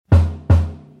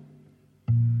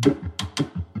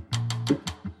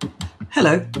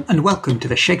Hello, and welcome to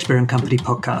the Shakespeare and Company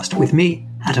podcast with me,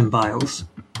 Adam Biles.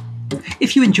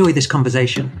 If you enjoy this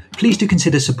conversation, please do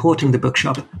consider supporting the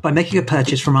bookshop by making a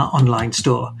purchase from our online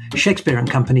store,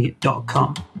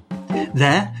 shakespeareandcompany.com.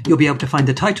 There, you'll be able to find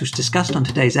the titles discussed on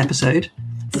today's episode,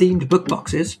 themed book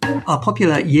boxes, our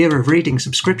popular Year of Reading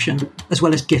subscription, as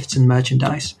well as gifts and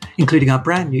merchandise, including our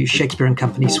brand new Shakespeare and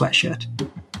Company sweatshirt.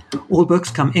 All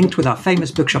books come inked with our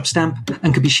famous bookshop stamp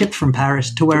and can be shipped from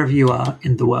Paris to wherever you are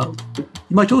in the world.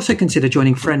 You might also consider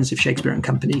joining Friends of Shakespeare and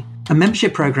Company, a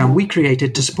membership program we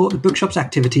created to support the bookshop's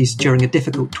activities during a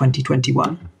difficult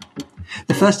 2021.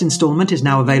 The first instalment is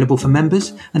now available for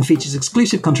members and features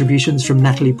exclusive contributions from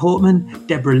Natalie Portman,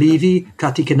 Deborah Levy,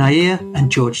 Kartika Nair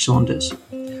and George Saunders.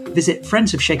 Visit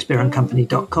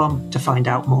friendsofshakespeareandcompany.com to find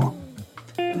out more.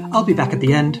 I'll be back at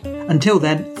the end. Until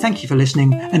then, thank you for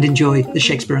listening and enjoy the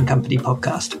Shakespeare and Company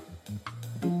podcast.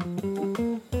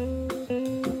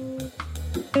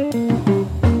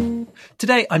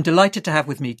 Today, I'm delighted to have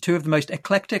with me two of the most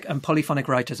eclectic and polyphonic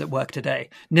writers at work today,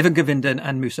 Niven Govindan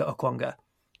and Musa Okwonga.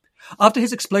 After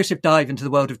his explosive dive into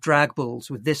the world of drag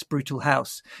balls with This Brutal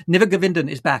House, Niven Govindan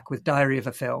is back with Diary of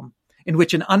a Film, in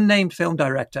which an unnamed film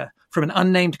director from an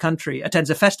unnamed country attends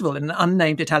a festival in an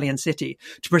unnamed Italian city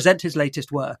to present his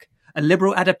latest work, a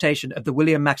liberal adaptation of the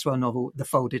William Maxwell novel The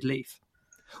Folded Leaf.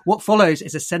 What follows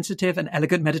is a sensitive and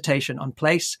elegant meditation on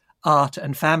place, art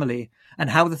and family, and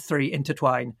how the three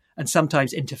intertwine and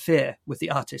sometimes interfere with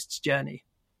the artist's journey.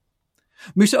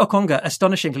 Musa Okwonga,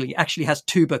 astonishingly, actually has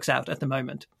two books out at the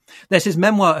moment. There's his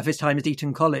memoir of his time at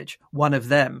Eton College, One of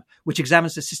Them, which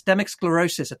examines the systemic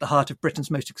sclerosis at the heart of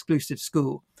Britain's most exclusive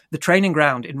school, the training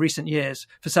ground in recent years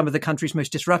for some of the country's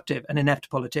most disruptive and inept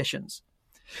politicians.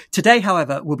 Today,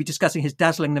 however, we'll be discussing his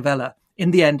dazzling novella,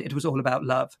 In the End, It Was All About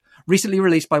Love, recently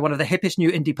released by one of the hippest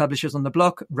new indie publishers on the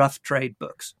block, Rough Trade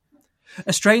Books.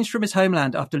 Estranged from his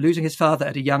homeland after losing his father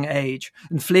at a young age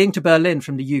and fleeing to Berlin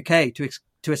from the UK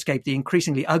to escape the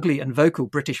increasingly ugly and vocal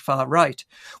British far right,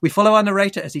 we follow our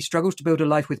narrator as he struggles to build a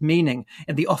life with meaning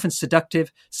in the often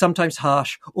seductive, sometimes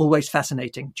harsh, always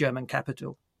fascinating German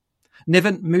capital.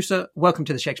 Niven, Musa, welcome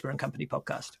to the Shakespeare and Company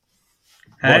podcast.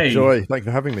 Hey. What joy. Thank you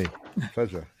for having me.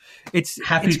 Pleasure. It's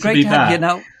great to have you.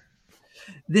 Now,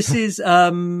 this is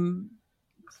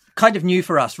kind of new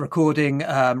for us, recording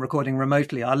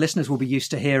remotely. Our listeners will be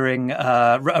used to hearing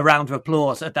a round of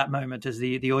applause at that moment as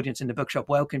the audience in the bookshop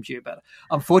welcomes you. But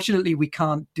unfortunately, we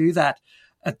can't do that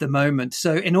at the moment.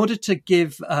 So in order to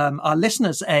give our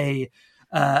listeners a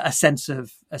sense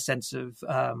of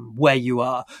where you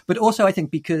are, but also I think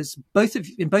because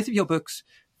in both of your books,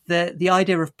 the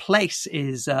idea of place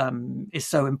is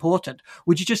so important.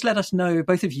 Would you just let us know,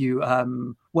 both of you,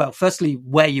 firstly,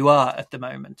 where you are at the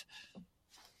moment?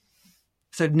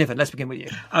 So, Niven, let's begin with you.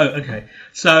 Oh, okay.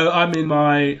 So I'm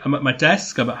at my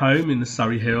desk. I'm at home in the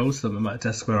Surrey Hills. I'm at my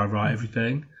desk where I write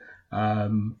everything.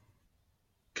 Curtains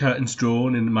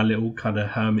drawn in my little kind of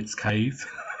hermit's cave.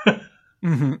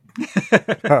 Mm-hmm.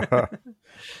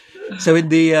 So in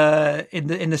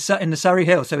the Surrey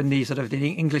Hills, so in the sort of the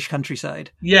English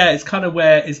countryside. Yeah, it's kind of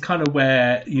where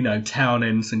town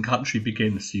ends and country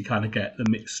begins. So you kind of get the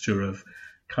mixture of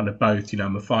kind of both.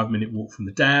 I'm a 5-minute walk from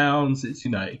the Downs. It's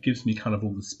it gives me kind of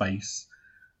all the space,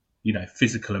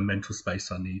 physical and mental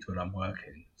space I need when I'm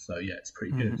working. So yeah, it's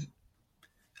pretty good.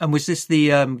 And was this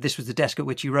this was the desk at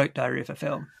which you wrote Diary of a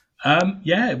Film?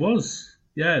 Yeah, it was.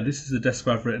 Yeah, this is the desk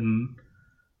where I've written,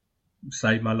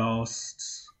 say, my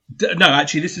last. No,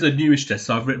 actually, this is a newish desk.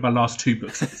 So I've written my last 2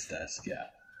 books at this desk. Yeah,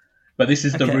 but this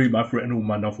is the room I've written all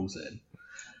my novels in.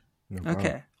 Oh, wow.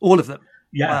 Okay, all of them.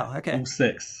 Yeah, wow, okay, all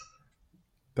 6.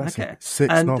 That's okay.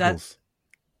 6 novels.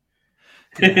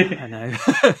 Yeah, I know.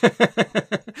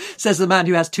 Says the man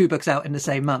who has 2 books out in the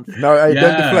same month. No, hey,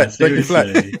 don't deflect.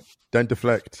 Seriously. Don't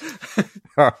deflect.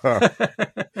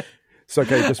 It's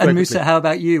okay. Just and Musa, how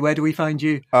about you? Where do we find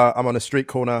you? I'm on a street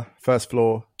corner, first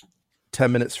floor,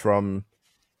 10 minutes from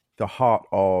the heart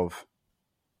of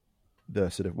the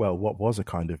sort of, what was a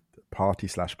kind of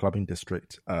party/clubbing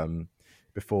district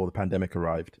before the pandemic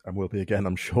arrived, and will be again,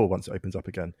 I'm sure, once it opens up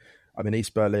again. I'm in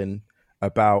East Berlin,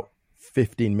 about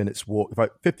 15 minutes walk.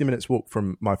 15 minutes walk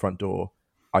from my front door,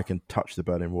 I can touch the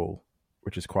Berlin Wall,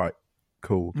 which is quite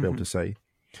cool to be able to say.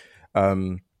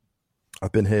 I've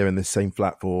been here in this same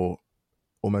flat for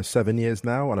almost 7 years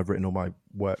now, and I've written all my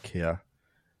work here.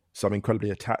 So I'm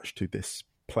incredibly attached to this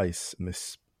place and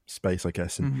this space, I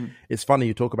guess. And it's funny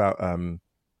you talk about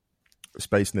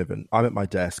space, Niven. I'm at my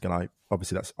desk, and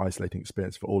obviously that's isolating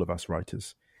experience for all of us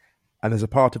writers. And there's a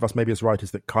part of us, maybe as writers,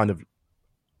 that kind of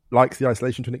likes the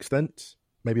isolation to an extent,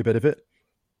 maybe a bit of it.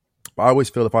 But I always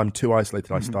feel if I'm too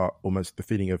isolated, I start almost the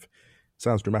feeling of,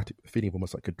 sounds dramatic, the feeling of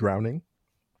almost like a drowning.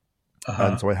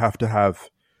 And so I have to have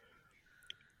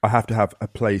a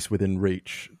place within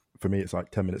reach. For me, it's like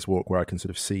 10 minutes walk where I can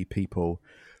sort of see people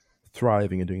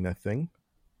thriving and doing their thing.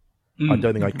 I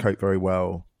don't think I'd cope very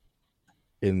well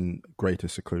in greater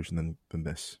seclusion than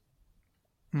this.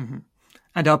 Mm-hmm.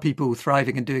 And are people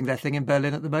thriving and doing their thing in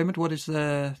Berlin at the moment? What is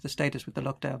the status with the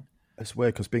lockdown? It's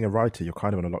weird because being a writer, you're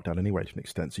kind of on a lockdown anyway to an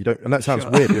extent. So you don't, and that sounds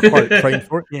weird. You're quite trained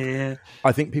for it. Yeah.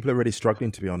 I think people are really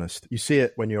struggling, to be honest. You see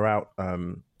it when you're out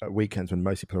at weekends when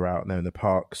most people are out and they're in the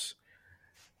parks.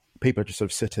 People are just sort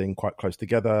of sitting quite close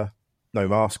together, no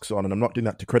masks on. And I'm not doing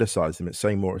that to criticize them. It's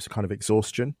saying more it's a kind of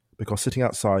exhaustion because sitting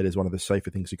outside is one of the safer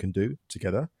things you can do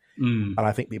together. And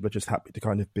I think people are just happy to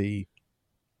kind of be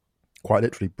quite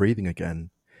literally breathing again,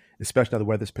 especially now the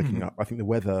weather's picking up. I think the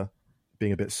weather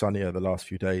being a bit sunnier the last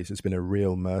few days has been a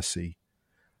real mercy.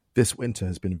 This winter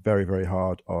has been very, very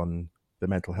hard on the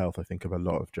mental health, I think, of a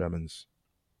lot of Germans.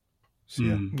 So,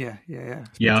 Yeah.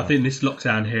 I think this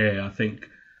lockdown here, I think,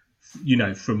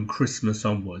 from Christmas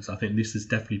onwards, I think this has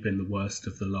definitely been the worst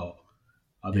of the lot.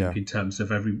 I think in terms of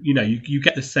you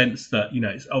get the sense that,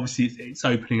 it's obviously it's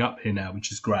opening up here now,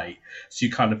 which is great. So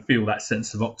you kind of feel that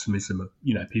sense of optimism of,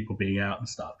 people being out and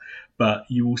stuff. But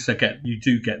you also get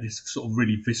this sort of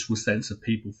really visceral sense of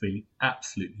people feeling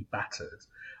absolutely battered.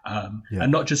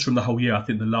 And not just from the whole year. I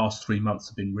think the last 3 months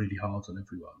have been really hard on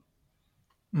everyone.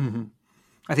 Mm-hmm.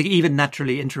 I think even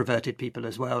naturally introverted people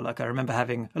as well. Like I remember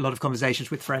having a lot of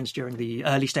conversations with friends during the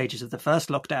early stages of the first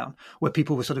lockdown where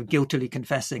people were sort of guiltily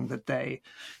confessing that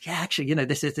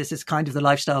this is kind of the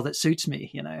lifestyle that suits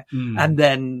me, And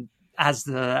then as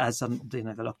the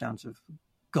lockdowns have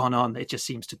gone on, it just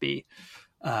seems to be,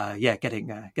 getting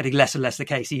less and less the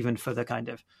case, even for the kind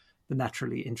of the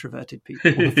naturally introverted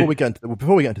people. Well, before we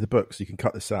get into the books, you can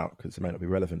cut this out because it may not be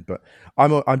relevant, but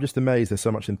I'm just amazed there's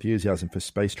so much enthusiasm for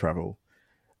space travel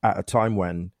at a time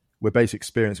when we're basically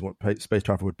experiencing what space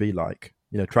travel would be like,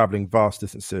 traveling vast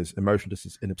distances, emotional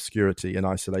distance, in obscurity, in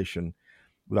isolation,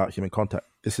 without human contact.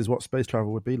 This is what space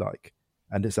travel would be like,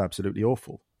 and it's absolutely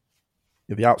awful.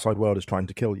 The outside world is trying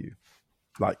to kill you.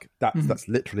 Like that's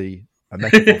literally a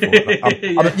metaphor for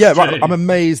it. I'm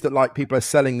amazed that people are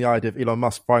selling the idea of Elon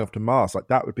Musk flying off to Mars. Like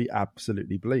that would be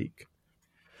absolutely bleak.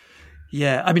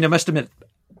 Yeah, I mean, I must admit,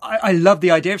 I love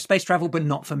the idea of space travel, but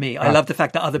not for me. I love the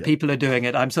fact that other people are doing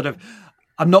it. I'm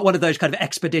not one of those kind of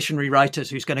expeditionary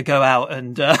writers who's going to go out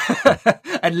and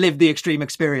and live the extreme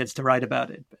experience to write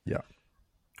about it. Yeah.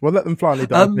 Well, let them fly and they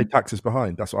don't pay taxes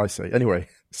behind. That's what I say. Anyway,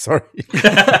 sorry.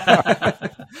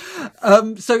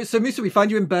 So Musa, we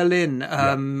find you in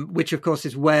Berlin, which of course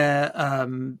is where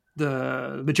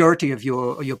the majority of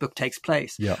your book takes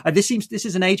place. Yeah. This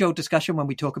is an age-old discussion when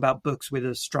we talk about books with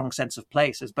a strong sense of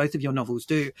place, as both of your novels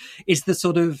do, is the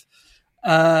sort of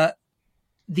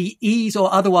the ease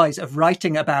or otherwise of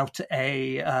writing about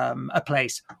a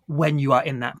place when you are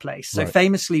in that place. So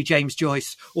famously, James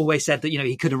Joyce always said that,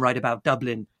 he couldn't write about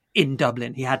Dublin in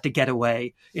Dublin. He had to get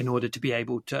away in order to be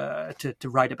able to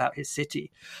write about his city.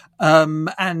 And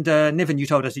Niven, you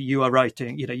told us that you are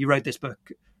writing, you wrote this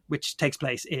book, which takes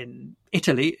place in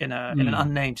Italy, in an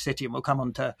unnamed city. And we'll come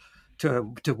on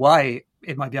to why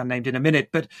it might be unnamed in a minute.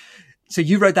 But so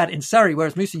you wrote that in Surrey,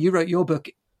 whereas Musa, you wrote your book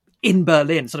in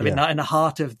Berlin, sort of in the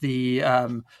heart of the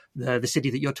city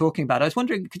that you're talking about. I was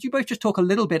wondering, could you both just talk a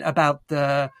little bit about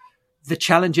the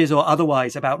challenges or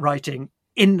otherwise about writing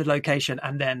in the location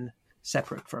and then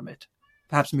separate from it?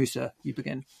 Perhaps Musa, you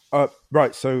begin.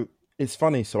 Right. So it's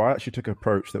funny. So I actually took an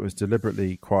approach that was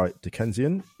deliberately quite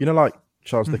Dickensian. Like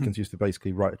Charles Dickens used to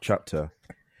basically write a chapter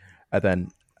and then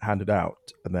hand it out,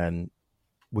 and then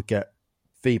would get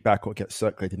feedback or get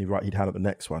circulated, and he'd hand out the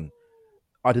next one.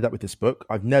 I did that with this book.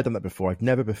 I've never done that before. I've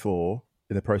never before,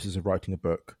 in the process of writing a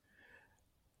book,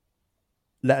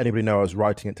 let anybody know I was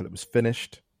writing it until it was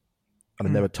finished. And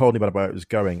I never told anybody where it was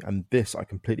going. And this, I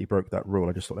completely broke that rule.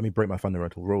 I just thought, let me break my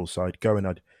fundamental rules. So I'd go and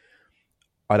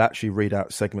I'd actually read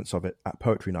out segments of it at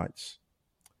poetry nights.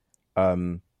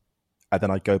 And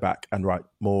then I'd go back and write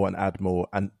more and add more.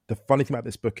 And the funny thing about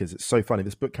this book is it's so funny.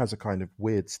 This book has a kind of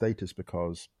weird status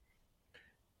because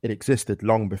it existed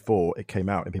long before it came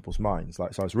out in people's minds. So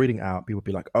I was reading it out, people would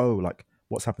be like, oh,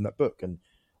 what's happened to that book? And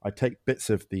I'd take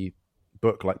bits of the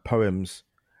book, like poems,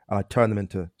 and I'd turn them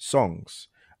into songs.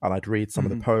 And I'd read some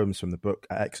of the poems from the book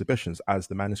at exhibitions as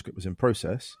the manuscript was in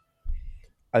process.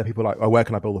 And people were like, oh, where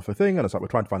can I build off a thing? And I was like, we're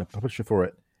trying to find a publisher for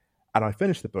it. And I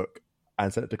finished the book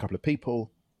and sent it to a couple of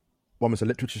people. One was a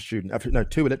literature student. No,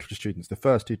 two were literature students. The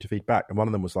first two to feedback. And one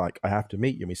of them was like, I have to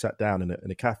meet you. And we sat down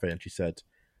in a cafe and she said,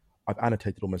 I've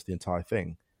annotated almost the entire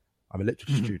thing. I'm a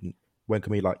literature student. when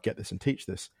can we get this and teach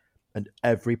this? And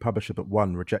every publisher but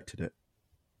one rejected it.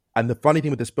 And the funny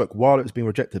thing with this book, while it was being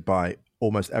rejected by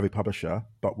almost every publisher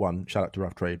but one, shout out to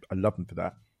Rough Trade, I love them for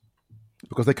that,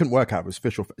 because they couldn't work out if it was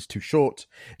fish or it's too short.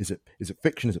 Is it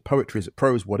fiction? Is it poetry? Is it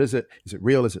prose? What is it? Is it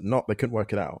real? Is it not? They couldn't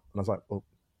work it out. And I was like, well,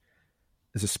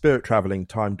 there's a spirit traveling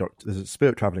there's a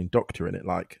spirit traveling doctor in it.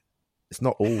 It's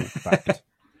not all fact.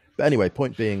 But anyway,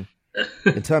 point being,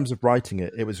 in terms of writing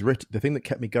it, it was written. The thing that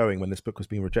kept me going when this book was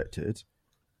being rejected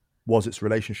was its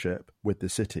relationship with the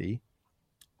city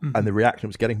and the reaction it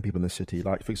was getting from people in the city.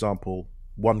 For example,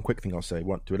 one quick thing I'll say,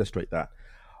 to illustrate that,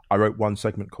 I wrote one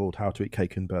segment called How to Eat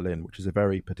Cake in Berlin, which is a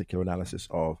very particular analysis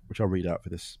of, which I'll read out for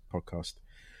this podcast.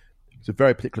 It's a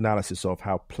very particular analysis of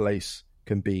how place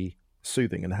can be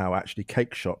soothing and how actually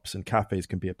cake shops and cafes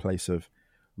can be a place of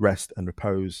rest and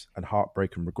repose and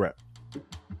heartbreak and regret.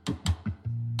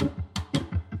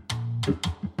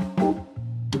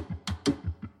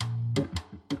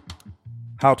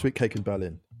 How to eat cake in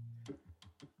Berlin.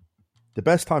 The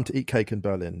best time to eat cake in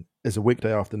Berlin is a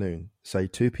weekday afternoon, say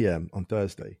 2 p.m. on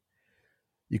Thursday.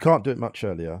 You can't do it much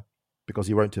earlier because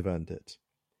you won't have earned it.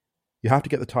 You have to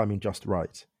get the timing just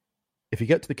right. If you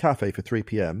get to the cafe for 3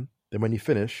 p.m., then when you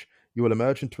finish, you will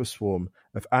emerge into a swarm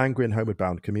of angry and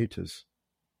homeward-bound commuters.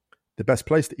 The best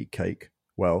place to eat cake?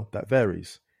 Well, that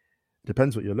varies. It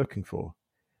depends what you're looking for.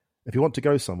 If you want to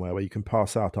go somewhere where you can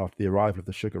pass out after the arrival of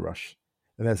the sugar rush,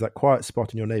 then there's that quiet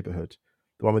spot in your neighbourhood,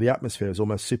 the one where the atmosphere is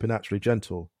almost supernaturally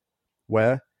gentle,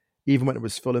 where, even when it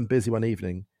was full and busy one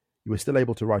evening, you were still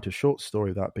able to write a short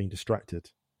story without being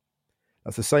distracted.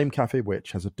 That's the same cafe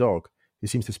which has a dog who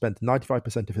seems to spend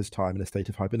 95% of his time in a state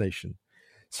of hibernation,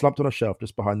 slumped on a shelf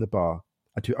just behind the bar,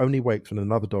 and who only wakes when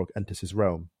another dog enters his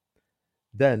realm.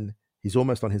 Then he's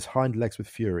almost on his hind legs with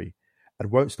fury,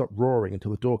 and won't stop roaring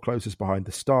until the door closes behind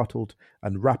the startled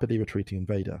and rapidly retreating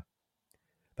invader.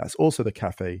 That's also the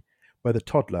cafe where the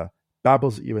toddler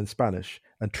babbles at you in Spanish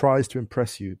and tries to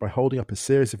impress you by holding up a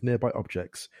series of nearby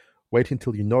objects, waiting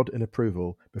until you nod in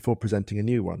approval before presenting a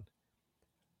new one.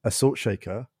 A salt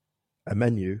shaker, a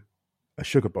menu, a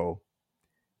sugar bowl.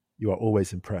 You are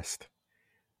always impressed.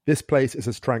 This place is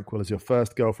as tranquil as your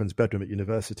first girlfriend's bedroom at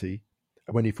university,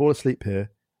 and when you fall asleep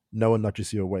here, no one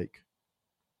nudges you awake.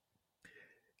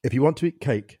 If you want to eat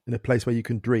cake in a place where you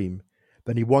can dream,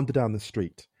 then you wander down the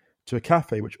street to a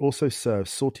cafe which also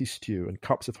serves salty stew and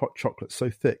cups of hot chocolate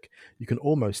so thick you can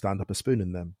almost stand up a spoon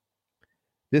in them.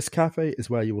 This cafe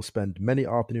is where you will spend many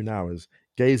afternoon hours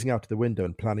gazing out of the window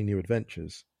and planning new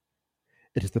adventures.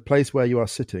 It is the place where you are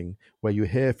sitting, where you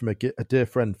hear from a dear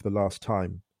friend for the last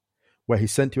time, where he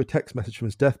sent you a text message from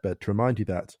his deathbed to remind you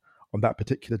that, on that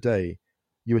particular day,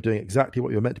 you were doing exactly what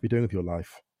you were meant to be doing with your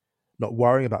life, not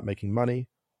worrying about making money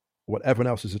or what everyone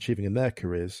else is achieving in their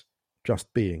careers,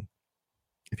 just being.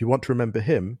 If you want to remember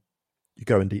him, you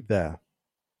go and eat there.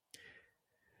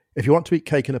 If you want to eat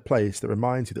cake in a place that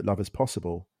reminds you that love is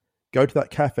possible, go to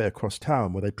that cafe across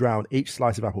town where they drown each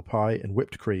slice of apple pie in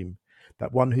whipped cream,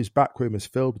 that one whose back room is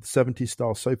filled with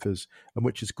 70s-style sofas and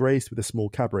which is graced with a small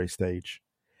cabaret stage.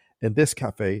 In this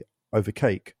cafe, over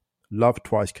cake, love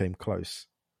twice came close.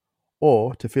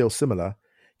 Or, to feel similar,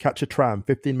 catch a tram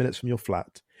 15 minutes from your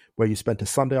flat, where you spent a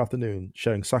Sunday afternoon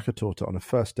sharing sachertorte on a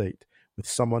first date with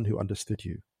someone who understood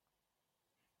you.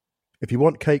 If you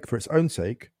want cake for its own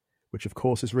sake, which of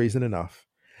course is reason enough,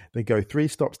 then go 3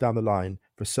 stops down the line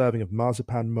for a serving of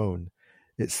marzipan mohn,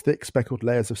 its thick speckled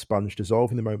layers of sponge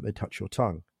dissolving the moment they touch your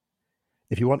tongue.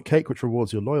 If you want cake which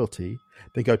rewards your loyalty,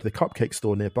 then go to the cupcake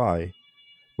store nearby,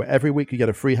 where every week you get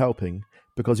a free helping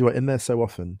because you are in there so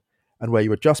often, and where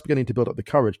you are just beginning to build up the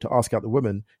courage to ask out the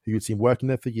woman who you'd seen working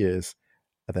there for years,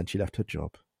 and then she left her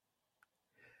job.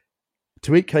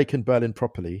 To eat cake in Berlin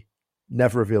properly,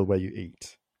 never reveal where you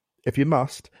eat. If you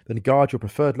must, then guard your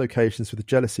preferred locations with the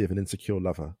jealousy of an insecure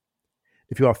lover.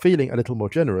 If you are feeling a little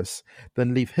more generous,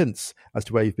 then leave hints as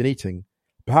to where you've been eating,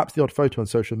 perhaps the odd photo on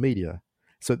social media,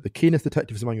 so that the keenest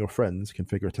detectives among your friends can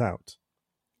figure it out.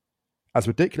 As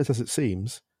ridiculous as it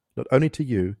seems, not only to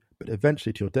you, but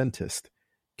eventually to your dentist,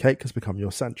 cake has become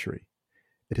your sanctuary.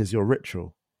 It is your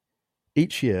ritual.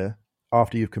 Each year,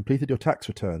 after you've completed your tax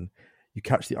return, you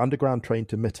catch the underground train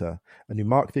to Mitte, and you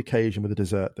mark the occasion with a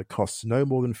dessert that costs no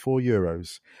more than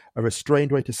 €4, a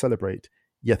restrained way to celebrate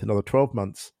yet another 12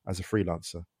 months as a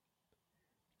freelancer.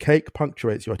 Cake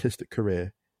punctuates your artistic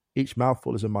career. Each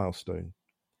mouthful is a milestone.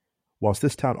 Whilst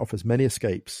this town offers many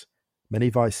escapes, many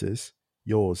vices,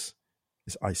 yours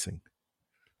is icing.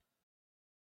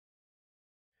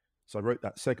 So I wrote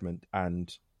that segment,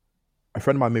 and a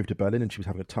friend of mine moved to Berlin and she was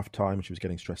having a tough time and she was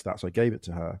getting stressed out, so I gave it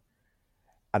to her.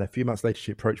 And a few months later,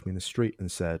 she approached me in the street and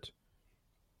said,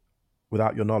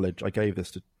 without your knowledge, I gave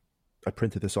this to I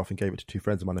printed this off and gave it to two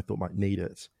friends of mine I thought might need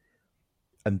it.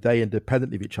 And they,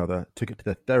 independently of each other, took it to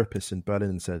their therapist in Berlin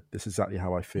and said, "This is exactly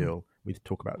how I feel. We need to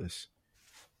talk about this."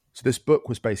 So this book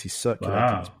was basically circulated.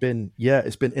 Wow.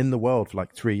 It's been in the world for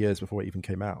like 3 years before it even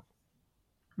came out.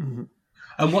 Mm-hmm.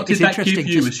 And what did that give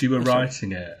you as you were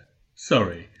writing it?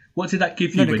 Sorry. What did that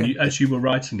give you as you were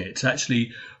writing it, to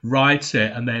actually write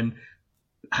it and then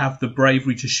have the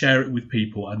bravery to share it with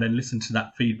people and then listen to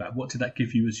that feedback? What did that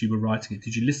give you as you were writing it?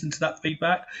 Did you listen to that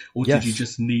feedback, or Yes. did you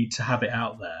just need to have it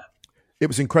out there? It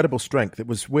was incredible strength. It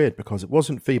was weird because it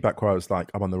wasn't feedback where I was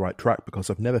like, I'm on the right track, because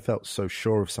I've never felt so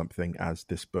sure of something as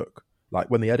this book.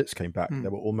 Like when the edits came back,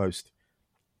 there's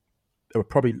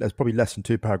probably less than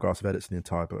 2 paragraphs of edits in the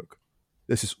entire book.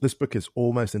 This book is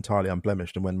almost entirely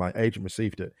unblemished. And when my agent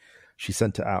received it, she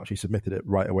sent it out. She submitted it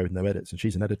right away with no edits. And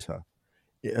she's an editor.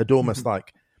 It had almost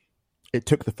like it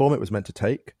took the form it was meant to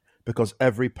take, because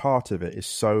every part of it is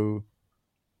so,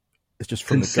 it's just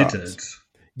from Considered. the guts.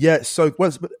 Yeah, so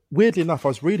but weirdly enough, I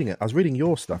was reading it. I was reading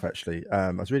your stuff actually.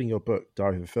 I was reading your book,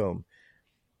 Diary of a Film,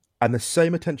 and the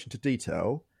same attention to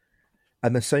detail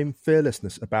and the same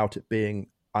fearlessness about it being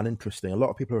uninteresting. A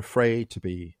lot of people are afraid to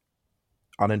be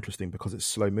uninteresting because it's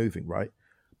slow moving, right?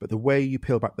 But the way you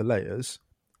peel back the layers,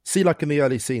 see, like in the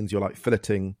early scenes, you're like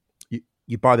filleting.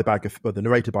 You buy the bag of, or the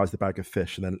narrator buys the bag of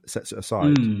fish and then sets it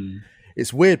aside.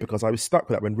 It's weird because I was stuck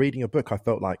with that when reading your book. I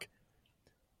felt like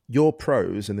your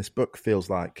prose in this book feels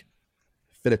like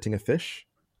filleting a fish,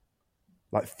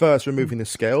 like first removing the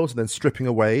scales and then stripping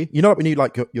away. You know what, when you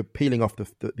like you're peeling off the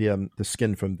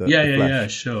skin from the flesh, yeah,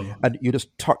 sure. and you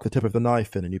just tuck the tip of the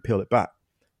knife in and you peel it back.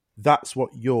 That's what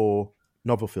your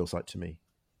novel feels like to me.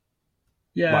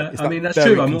 Yeah, like, I mean, that's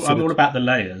true. I'm all about the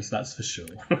layers, that's for sure.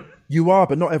 You are,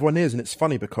 but not everyone is, and it's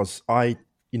funny because we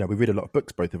read a lot of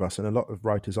books, both of us, and a lot of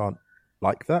writers aren't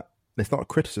like that. And it's not a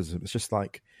criticism. It's just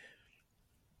like,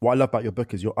 what I love about your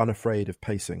book is you're unafraid of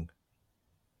pacing.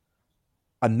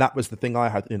 And that was the thing I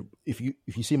had. If you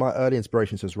see my early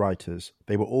inspirations as writers,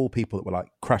 they were all people that were like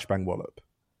crash bang wallop.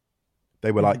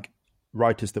 They were like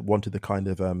writers that wanted the kind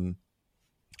of sort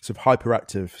of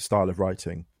hyperactive style of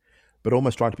writing, but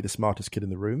almost trying to be the smartest kid in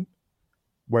the room.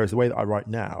 Whereas the way that I write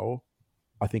now,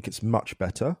 I think it's much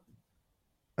better.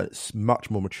 It's much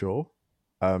more mature.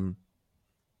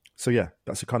 So yeah,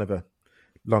 that's a kind of a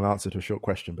long answer to a short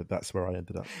question, but that's where I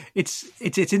ended up. It's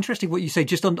interesting what you say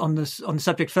just on the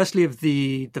subject. Firstly, of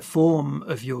the form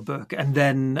of your book, and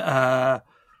then your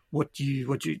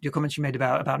comments you made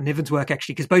about Niven's work,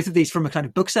 actually, because both of these, from a kind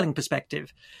of book selling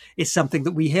perspective, is something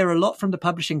that we hear a lot from the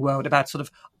publishing world about. Sort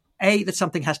of that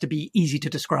something has to be easy to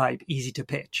describe, easy to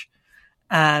pitch,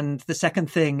 and the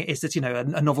second thing is that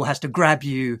a novel has to grab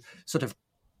you sort of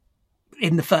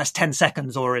in the first 10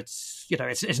 seconds, or it's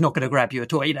not going to grab you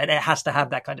at all. It has to have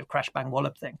that kind of crash bang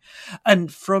wallop thing.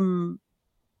 And from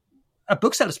a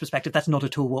bookseller's perspective, that's not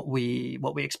at all what we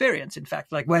experience. In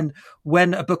fact, like when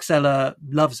a bookseller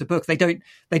loves a book, they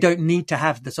don't need to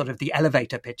have the sort of the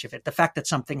elevator pitch of it. The fact that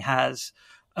something has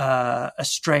a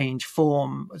strange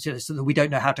form, so that we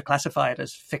don't know how to classify it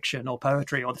as fiction or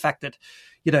poetry, or the fact that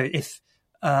if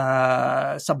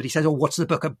somebody says, "Oh, what's the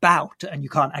book about?" and you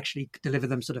can't actually deliver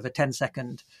them sort of a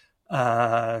 10-second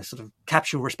sort of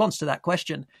capsule response to that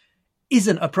question,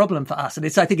 isn't a problem for us. And I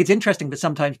think it's interesting that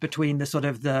sometimes between the sort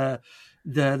of the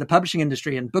publishing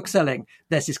industry and bookselling,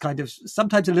 there's this kind of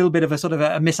sometimes a little bit of a sort of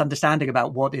a misunderstanding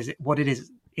about what it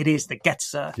is that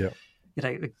gets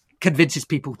convinces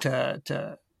people to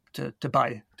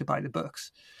buy the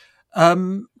books.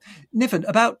 Niven,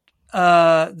 about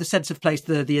the sense of place,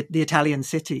 the Italian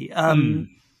city.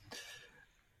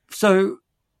 So,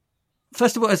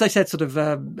 first of all, as I said, sort of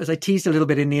as I teased a little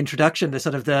bit in the introduction, the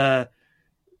sort of the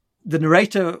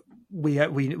narrator we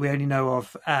only know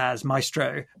of as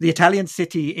Maestro. The Italian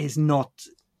city is not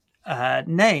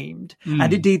named,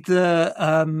 and indeed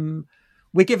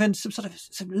we're given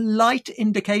some light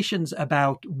indications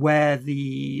about where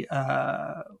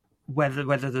whether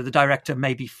the director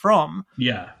may be from.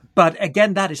 Yeah. But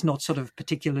again, that is not sort of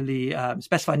particularly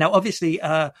specified. Now, obviously,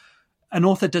 an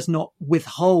author does not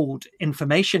withhold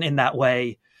information in that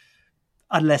way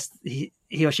unless he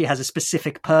or she has a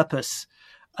specific purpose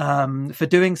for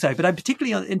doing so. But I'm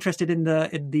particularly interested in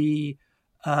the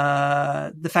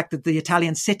fact that the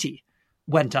Italian city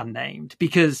went unnamed,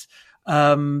 because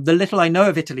the little I know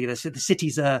of Italy, the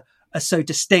cities are so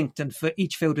distinct and for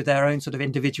each filled with their own sort of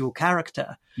individual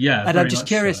character. Yeah, and I'm just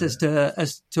curious as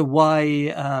to why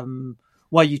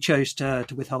you chose to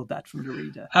withhold that from the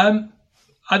reader.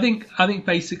 I think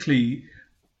basically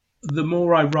the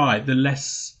more I write, the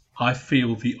less I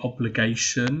feel the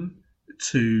obligation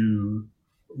to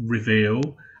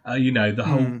reveal.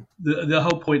 The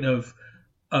whole point of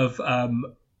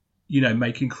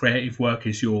making creative work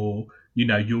is you're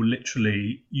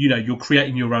literally, you're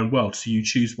creating your own world. So you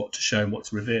choose what to show and what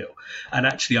to reveal. And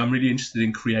actually, I'm really interested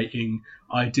in creating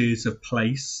ideas of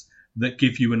place that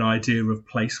give you an idea of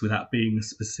place without being a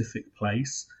specific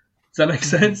place. Does that make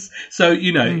sense? So,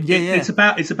 it's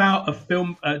about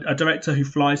a director who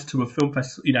flies to a film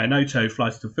festival, an auteur who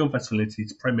flies to a film festival in Italy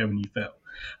to premiere a new film.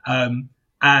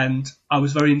 And I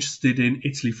was very interested in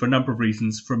Italy for a number of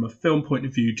reasons. From a film point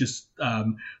of view, just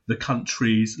the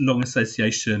country's long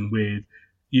association with,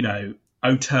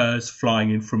 auteurs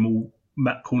flying in from all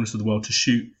corners of the world to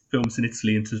shoot films in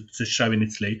Italy and to show in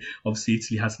Italy. Obviously,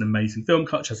 Italy has an amazing film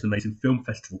culture, has an amazing film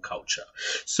festival culture.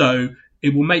 So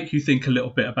it will make you think a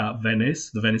little bit about Venice,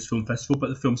 the Venice Film Festival, but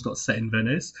the film's not set in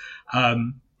Venice.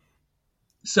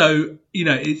 So,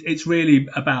 it's really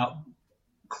about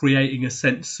creating a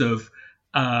sense of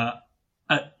an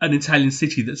Italian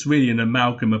city that's really an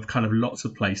amalgam of kind of lots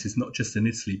of places, not just in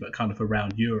Italy, but kind of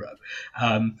around Europe.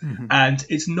 And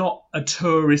it's not a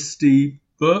touristy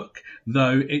book,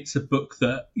 though it's a book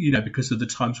that, because of the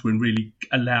times we're in, really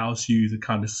allows you the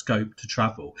kind of scope to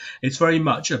travel. It's very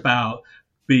much about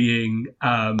being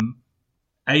in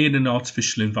an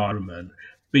artificial environment,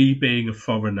 B, being a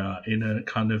foreigner in a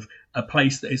kind of a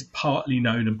place that is partly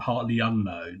known and partly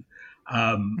unknown.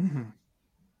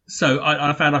 So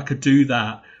I found I could do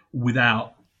that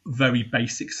without very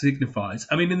basic signifiers.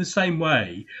 I mean, in the same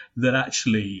way that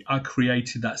actually I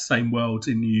created that same world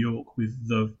in New York with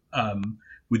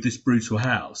with this brutal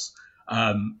house.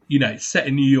 It's set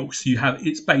in New York, so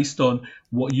it's based on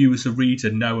what you as a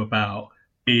reader know about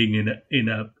being in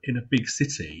a big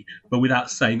city, but without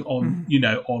saying on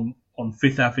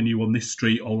Fifth Avenue, on this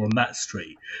street or on that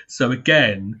street. So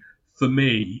again, for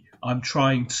me, I'm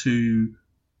trying to,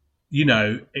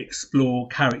 explore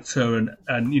character and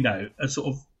a sort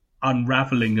of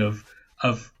unraveling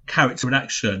of character and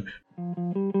action.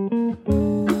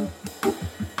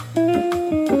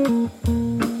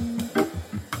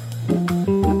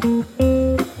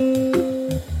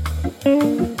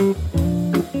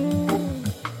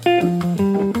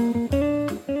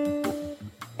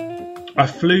 I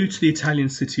flew to the Italian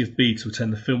city of B to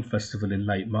attend the film festival in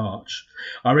late March.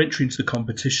 Our entry into the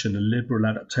competition, a liberal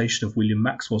adaptation of William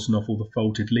Maxwell's novel The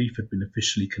Folded Leaf, had been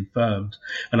officially confirmed,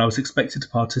 and I was expected to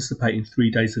participate in 3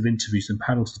 days of interviews and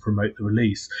panels to promote the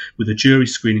release, with a jury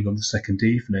screening on the second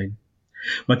evening.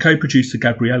 My co-producer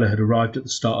Gabriella had arrived at the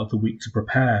start of the week to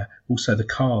prepare, also the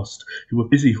cast, who were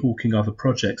busy hawking other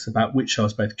projects about which I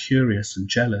was both curious and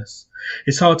jealous.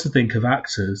 It's hard to think of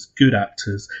actors, good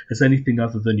actors, as anything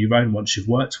other than your own once you've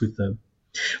worked with them.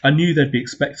 I knew they'd be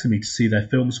expecting me to see their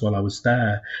films while I was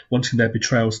there, wanting their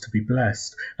betrayals to be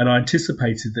blessed, and I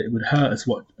anticipated that it would hurt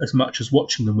as much as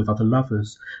watching them with other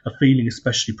lovers, a feeling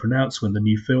especially pronounced when the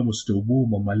new film was still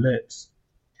warm on my lips.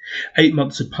 8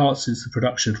 months had passed since the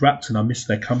production had wrapped, and I missed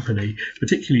their company,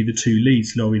 particularly the two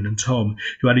leads, Lorien and Tom,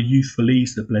 who had a youthful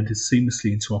ease that blended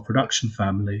seamlessly into our production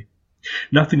family.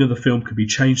 Nothing of the film could be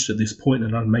changed at this point,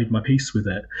 and I'd made my peace with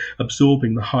it,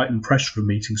 absorbing the heightened pressure of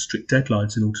meeting strict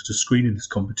deadlines in order to screen in this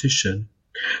competition.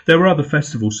 There were other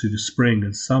festivals through the spring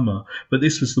and summer, but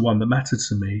this was the one that mattered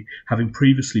to me, having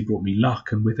previously brought me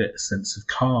luck and with it a sense of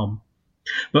calm.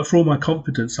 But for all my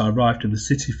confidence, I arrived in the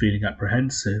city feeling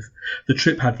apprehensive. The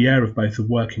trip had the air of both a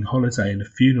working holiday and a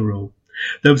funeral.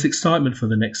 There was excitement for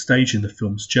the next stage in the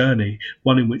film's journey,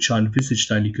 one in which I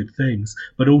envisaged only good things,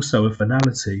 but also a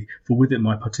finality, for with it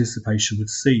my participation would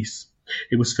cease.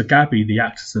 It was for Gabby, the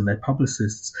actors and their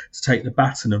publicists, to take the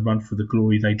baton and run for the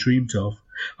glory they dreamed of.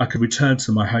 I could return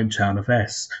to my hometown of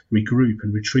S, regroup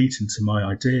and retreat into my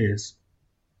ideas.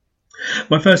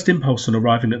 My first impulse on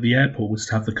arriving at the airport was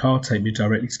to have the car take me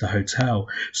directly to the hotel.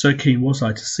 So keen was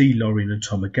I to see Lorien and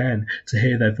Tom again, to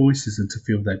hear their voices and to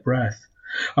feel their breath.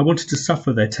 I wanted to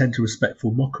suffer their tender,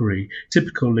 respectful mockery,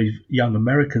 typical of young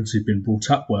Americans who'd been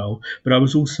brought up well, but I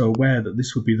was also aware that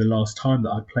this would be the last time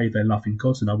that I'd play their loving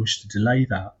gods, and I wished to delay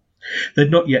that.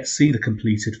 They'd not yet seen a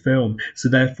completed film, so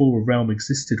therefore a realm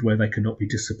existed where they could not be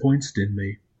disappointed in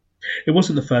me. It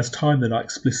wasn't the first time that I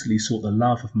explicitly sought the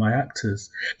love of my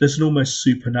actors. There's an almost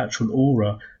supernatural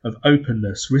aura of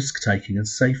openness, risk-taking and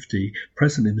safety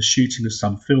present in the shooting of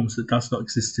some films that does not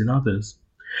exist in others.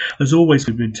 As always,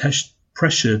 we've been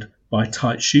pressured by a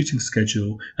tight shooting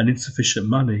schedule and insufficient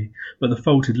money, but The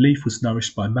Folded Leaf was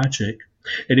nourished by magic.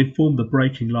 It informed the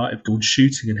breaking light of dawn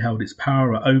shooting and held its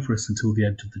power over us until the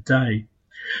end of the day.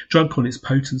 Drunk on its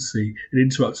potency, it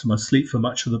interrupted my sleep for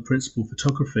much of the principal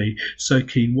photography, so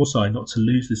keen was I not to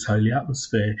lose this holy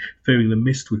atmosphere, fearing the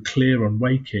mist would clear on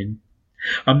waking.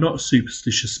 I'm not a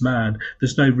superstitious man.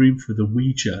 There's no room for the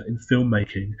Ouija in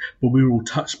filmmaking, but we were all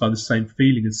touched by the same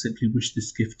feeling and simply wished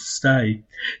this gift to stay.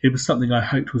 It was something I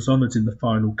hoped was honoured in the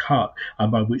final cut,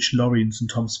 and by which Lorien's and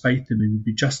Tom's faith in me would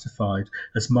be justified,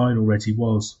 as mine already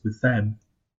was with them.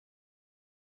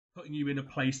 Putting you in a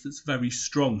place that's very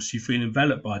strong, so you feel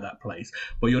enveloped by that place,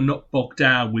 but you're not bogged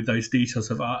down with those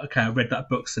details of, okay, I read that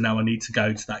book, so now I need to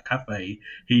go to that cafe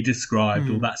he described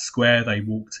or that square they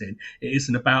walked in. It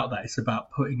isn't about that. It's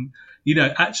about putting,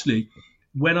 actually,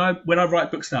 when I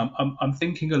write books now, I'm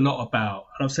thinking a lot about,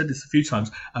 and I've said this a few times,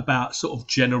 about sort of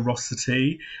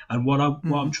generosity and what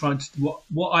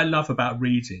I love about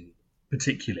reading,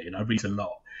 particularly, and I read a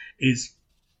lot, is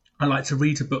I like to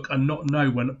read a book and not know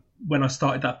when I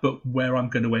started that book where I'm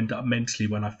going to end up mentally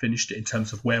when I finished it, in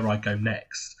terms of where I go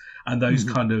next. And those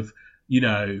kind of,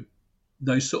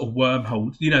 those sort of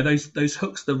wormholes, those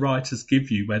hooks the writers give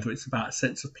you, whether it's about a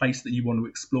sense of place that you want to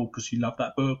explore because you love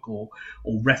that book, or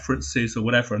references or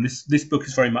whatever. And this book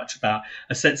is very much about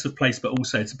a sense of place, but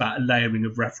also it's about a layering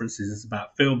of references. It's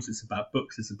about films, it's about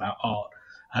books, it's about art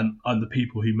and the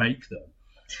people who make them.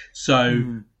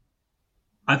 So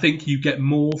I think you get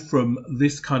more from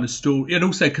this kind of story, and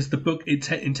also because the book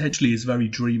intentionally is very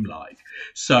dreamlike.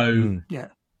 So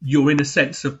you're in a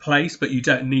sense of place, but you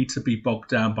don't need to be bogged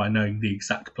down by knowing the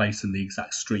exact place and the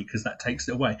exact street, because that takes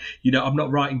it away. I'm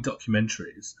not writing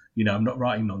documentaries. I'm not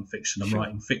writing non-fiction. I'm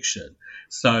writing fiction.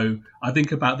 So I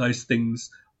think about those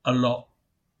things a lot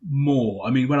more.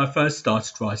 I mean, when I first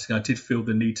started writing, I did feel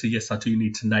the need to, yes, I do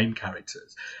need to name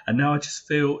characters. And now I just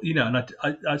feel, and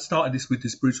I started this with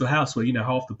this Brutal House where,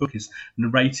 half the book is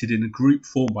narrated in a group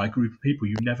form by a group of people.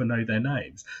 You never know their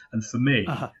names. And for me,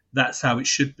 that's how it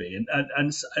should be.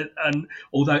 And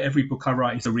although every book I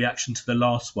write is a reaction to the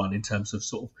last one in terms of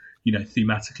sort of,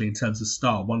 thematically, in terms of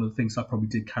style, one of the things I probably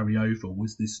did carry over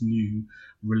was this new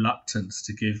reluctance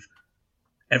to give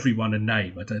everyone a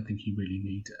name. I don't think you really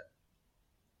need it.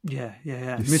 Yeah.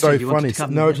 It's so funny. It's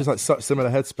just like such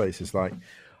similar headspaces. Like,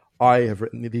 I have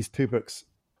written these two books.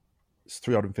 It's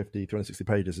 360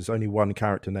 pages. There's only one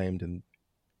character named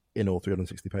in all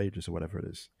 360 pages or whatever it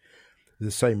is. For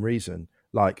the same reason,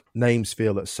 like, names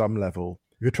feel at some level,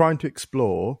 if you're trying to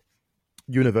explore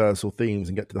universal themes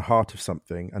and get to the heart of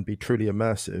something and be truly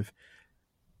immersive,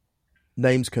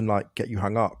 names can like get you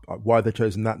hung up. Like, why they've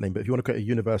chosen that name. But if you want to create a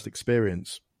universal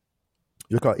experience,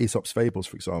 you look at Aesop's Fables,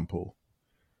 for example.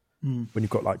 When you've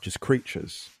got like just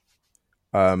creatures,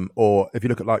 or if you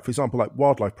look at, like, for example, like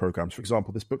wildlife programs. For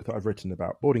example, this book that I've written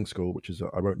about boarding school, which is,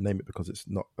 I won't name it because it's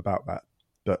not about that,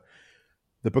 but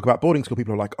the book about boarding school,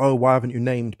 people are like, oh, why haven't you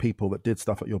named people that did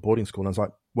stuff at your boarding school? And I was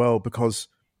like, well, because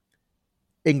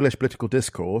English political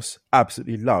discourse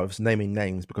absolutely loves naming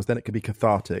names, because then it can be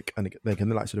cathartic and they can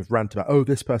like sort of rant about, oh,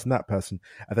 this person, that person,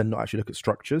 and then not actually look at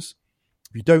structures.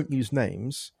 If you don't use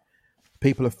names,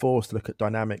 people are forced to look at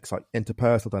dynamics like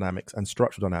interpersonal dynamics and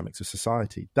structural dynamics of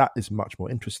society. That is much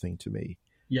more interesting to me.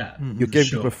 Yeah, you're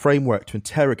giving people a framework to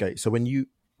interrogate. So when you,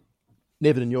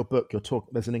 Niven, in your book, you're talking,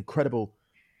 there's an incredible,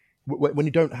 when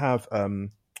you don't have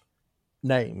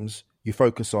names, you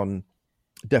focus on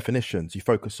definitions, you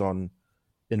focus on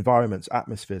environments,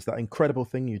 atmospheres. That incredible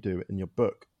thing you do in your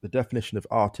book, the definition of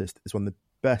artist, is one of the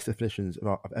best definitions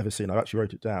I've ever seen. I've actually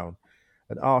wrote it down.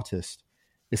 An artist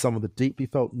is someone with a deeply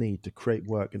felt need to create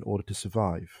work in order to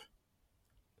survive.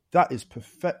 That is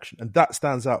perfection. And that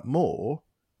stands out more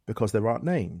because there aren't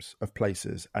names of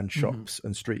places and shops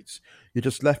and streets. You're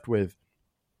just left with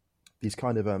these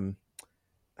kind of,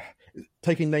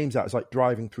 taking names out is like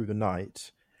driving through the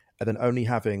night and then only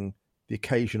having the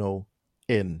occasional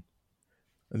inn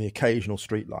and the occasional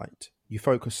street light. You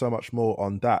focus so much more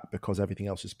on that because everything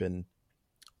else has been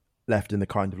left in the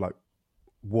kind of like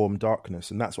warm darkness,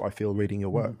 and that's what I feel reading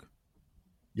your work.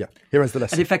 Yeah, here is the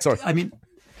lesson. And in fact, sorry. I mean,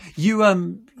 you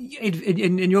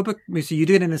in your book, Musa, you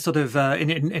do it in a sort of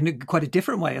in quite a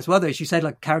different way as well. Though, as you said,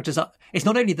 like characters are. It's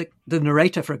not only the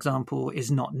narrator, for example,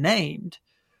 is not named,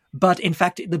 but in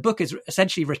fact, the book is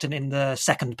essentially written in the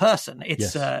second person.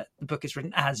 It's the book is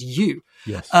written as you.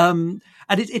 Yes. And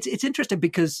it's interesting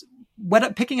because when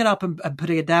I'm picking it up and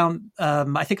putting it down,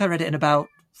 I think I read it in about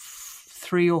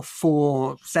 3 or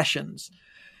 4 sessions.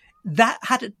 That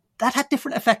had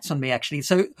different effects on me, actually.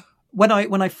 So when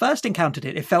I first encountered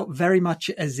it, it felt very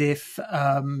much as if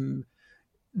the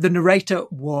narrator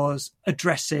was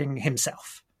addressing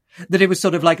himself. That it was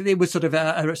sort of like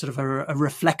a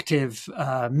reflective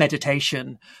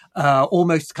meditation,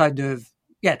 almost kind of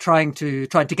trying to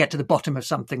get to the bottom of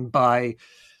something by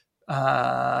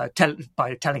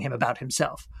telling him about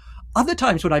himself. Other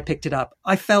times when I picked it up,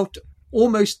 I felt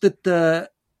almost that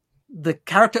the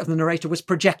character of the narrator was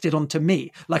projected onto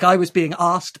me. Like I was being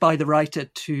asked by the writer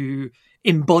to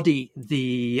embody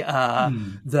the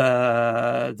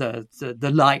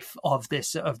life of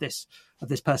this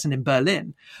person in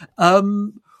Berlin.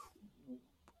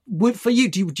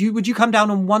 Would you come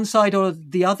down on one side or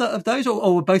the other of those,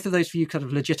 or were both of those for you kind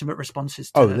of legitimate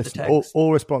responses to the text?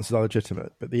 All responses are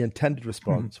legitimate, but the intended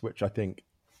response, which I think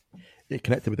it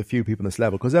connected with a few people on this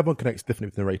level, because everyone connects differently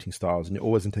with narrating styles, and you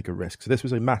always take a risk. So this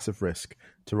was a massive risk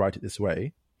to write it this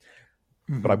way.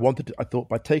 But I thought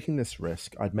by taking this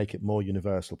risk, I'd make it more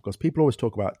universal, because people always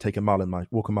talk about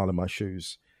walk a mile in my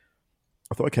shoes.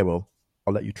 I thought, okay, well,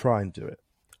 I'll let you try and do it.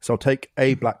 So I'll take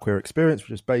a black queer experience,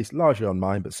 which is based largely on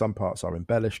mine, but some parts are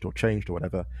embellished or changed or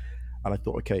whatever. And I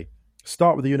thought, okay,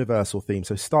 start with a universal theme.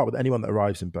 So start with anyone that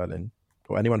arrives in Berlin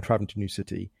or anyone traveling to a new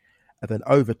city. And then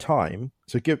over time,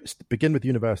 begin with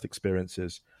universal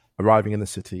experiences, arriving in the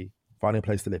city, finding a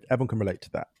place to live. Everyone can relate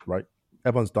to that, right?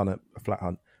 Everyone's done a flat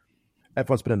hunt.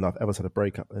 Everyone's been in love. Everyone's had a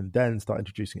breakup. And then start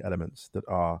introducing elements that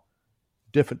are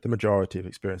different to the majority of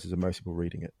experiences of most people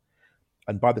reading it.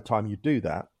 And by the time you do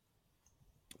that,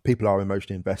 people are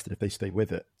emotionally invested if they stay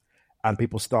with it. And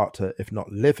people start to, if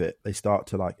not live it, they start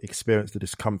to like experience the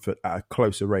discomfort at a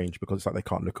closer range, because it's like they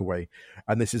can't look away.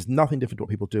 And this is nothing different to what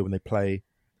people do when they play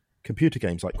computer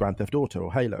games like Grand Theft Auto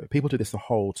or Halo. People do this the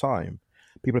whole time.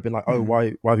 People have been like, oh,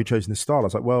 why have you chosen this style? I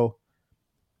was like, well,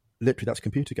 literally that's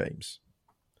computer games.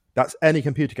 That's any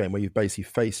computer game where you've basically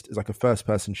faced as like a first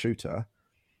person shooter.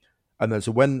 And then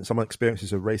so when someone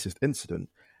experiences a racist incident,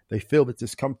 they feel the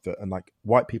discomfort. And like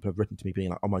white people have written to me being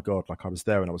like, oh my God, like I was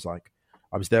there and I was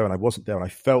there and I wasn't there and I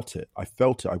felt it. I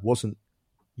wasn't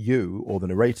you or the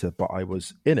narrator, but I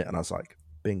was in it. And I was like,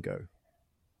 bingo.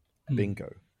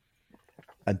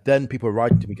 And then people were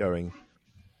writing to me going,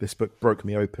 this book broke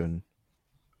me open.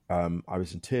 I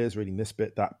was in tears reading this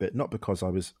bit, that bit, not because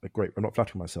I'm not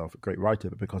flattering myself, a great writer,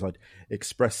 but because I'd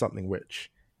expressed something which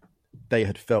they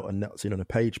had felt and not seen on a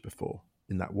page before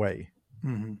in that way.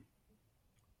 Mm-hmm.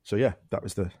 So yeah, that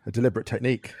was a deliberate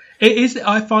technique. It is.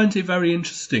 I find it very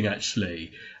interesting,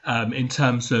 actually, in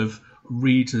terms of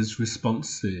readers'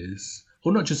 responses,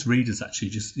 or not just readers, actually,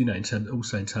 just in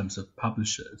terms of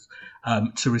publishers,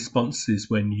 to responses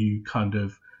when you kind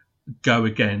of go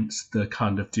against the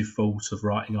kind of default of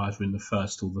writing either in the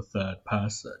first or the third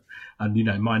person. And,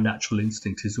 my natural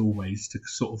instinct is always to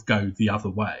sort of go the other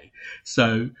way.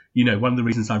 So, one of the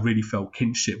reasons I really felt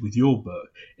kinship with your book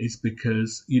is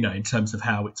because, in terms of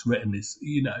how it's written is,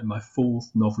 my fourth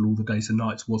novel, All the Days and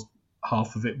Nights,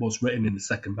 half of it was written in the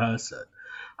second person.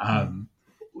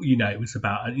 It was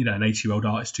about, an 80-year-old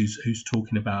artist who's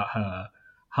talking about her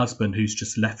husband who's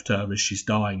just left her as she's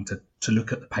dying to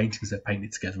look at the paintings they've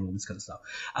painted together and all this kind of stuff.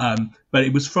 But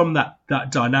it was from that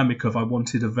dynamic of I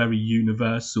wanted a very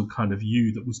universal kind of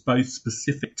you that was both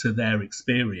specific to their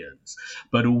experience,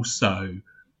 but also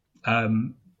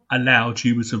allowed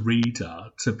you as a reader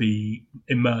to be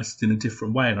immersed in a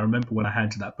different way. And I remember when I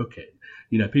handed that book in,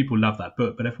 people love that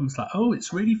book, but everyone's like, oh, it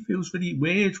feels really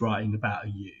weird writing about a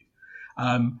you.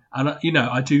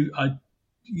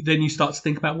 Then you start to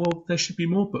think about, well, there should be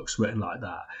more books written like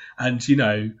that. And,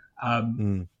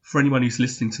 for anyone who's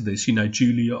listening to this,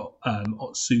 Julia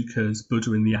Otsuka's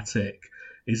Buddha in the Attic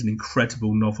is an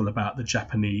incredible novel about the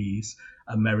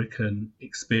Japanese-American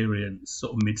experience,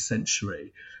 sort of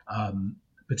mid-century,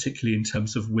 particularly in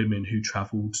terms of women who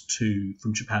travelled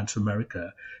from Japan to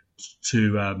America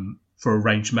for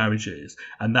arranged marriages.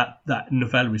 And that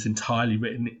novella is entirely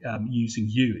written using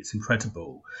you. It's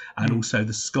incredible. And also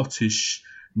the Scottish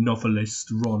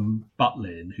novelist Ron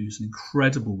Butlin, who's an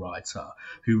incredible writer,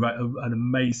 who wrote an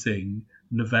amazing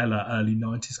novella early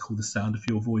 90s called The Sound of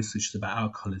Your Voice, which is about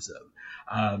alcoholism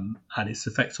and its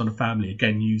effects on a family,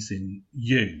 again using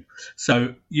you.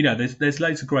 So there's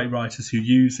loads of great writers who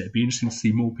use it. It'd be interesting to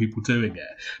see more people doing it,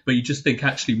 but you just think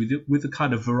actually with the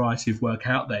kind of variety of work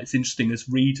out there, it's interesting as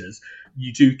readers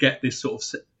you do get this sort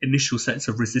of initial sense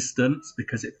of resistance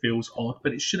because it feels odd,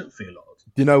 but it shouldn't feel odd.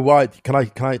 Do you know why? Can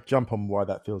I jump on why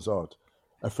that feels odd?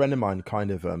 A friend of mine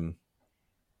kind of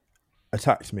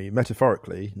attacked me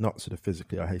metaphorically, not sort of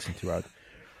physically, I hasten to add.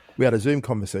 We had a Zoom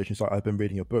conversation. It's like, I've been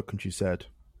reading your book, and she said,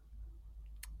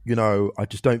 I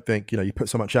just don't think, you put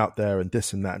so much out there and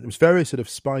this and that. And it was very sort of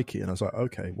spiky. And I was like,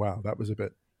 okay, wow, that was a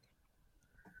bit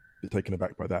taken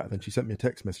aback by that. And then she sent me a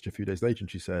text message a few days later and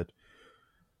she said,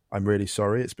 I'm really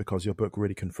sorry. It's because your book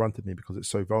really confronted me because it's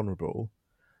so vulnerable.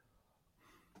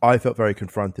 I felt very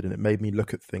confronted and it made me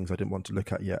look at things I didn't want to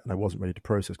look at yet. And I wasn't ready to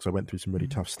process because I went through some really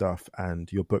tough stuff,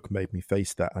 and your book made me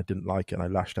face that. I didn't like it and I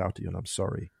lashed out at you and I'm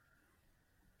sorry.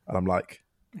 And I'm like,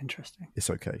 interesting. It's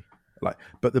okay.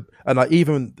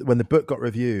 Even when the book got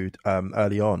reviewed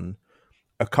early on,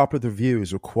 a couple of the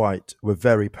reviews were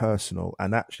very personal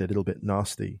and actually a little bit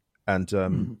nasty. And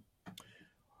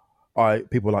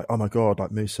people were like, "Oh my God,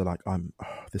 like Musa, like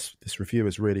this review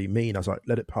is really mean." I was like,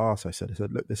 "Let it pass." I said,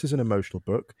 "Look, this is an emotional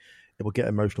book. It will get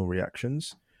emotional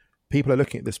reactions. People are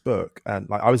looking at this book," and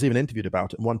like I was even interviewed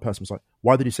about it, and one person was like,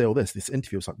 "Why did you say all this?" This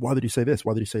interview was like, "Why did you say this?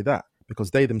 Why did you say that?"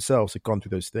 Because they themselves had gone through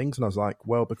those things, and I was like,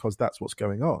 "Well, because that's what's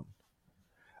going on."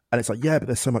 And it's like, "Yeah, but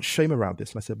there's so much shame around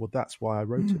this." And I said, "Well, that's why I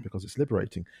wrote it, because it's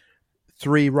liberating."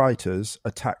 3 writers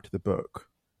attacked the book,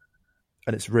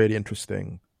 and it's really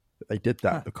interesting that they did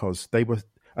that because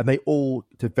they all,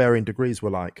 to varying degrees, were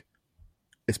like,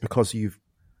 "It's because you've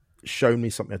shown me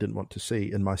something I didn't want to see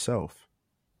in myself."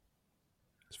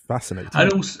 It's fascinating.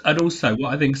 And also,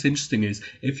 what I think is interesting is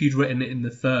if you'd written it in the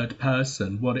third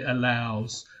person, what it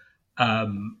allows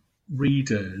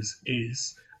readers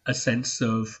is a sense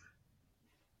of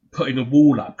putting a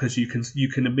wall up, because you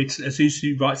can admit, as soon as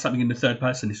you write something in the third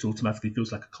person, it automatically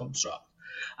feels like a construct.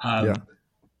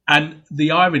 And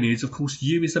the irony is, of course,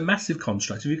 you is a massive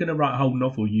construct. If you're going to write a whole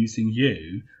novel using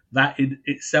you, that in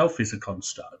itself is a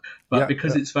construct. But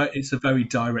because it's a very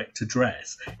direct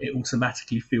address, it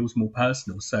automatically feels more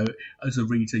personal. So as a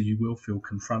reader, you will feel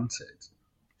confronted. It's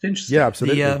interesting. Yeah,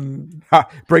 absolutely.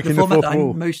 Breaking the fourth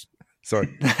wall.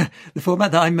 Sorry. The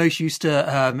format that I'm most used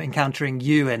to encountering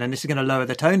you in, and this is going to lower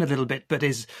the tone a little bit, but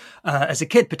is as a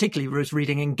kid particularly was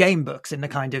reading in game books in the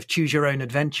kind of choose your own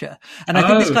adventure, and I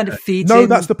think this kind of feeds. No,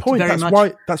 that's the point.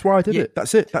 That's why I did it.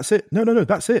 That's it. No.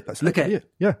 That's it. That's literally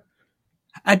it. Yeah.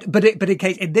 But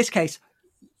in this case,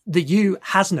 the you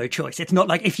has no choice. It's not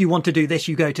like if you want to do this,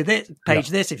 you go to this page.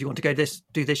 This, if you want to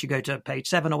do this, you go to page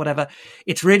 7 or whatever.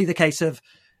 It's really the case of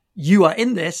you are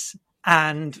in this,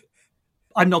 and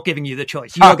I'm not giving you the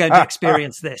choice. You are going to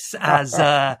experience this as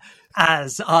I,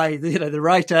 the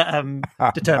writer, am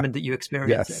determined that you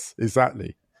experience it. Yes,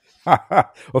 exactly.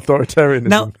 Authoritarianism.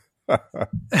 Now,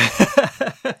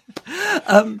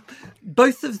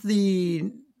 both of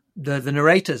the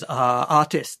narrators are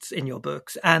artists in your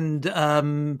books, and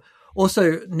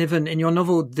also Niven, in your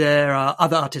novel there are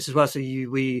other artists as well. So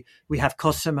we have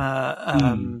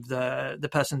Cosima, the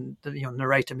person that your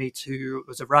narrator meets, who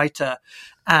was a writer,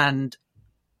 and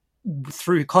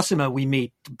through Cosima we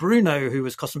meet Bruno, who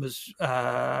was Cosima's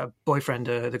boyfriend,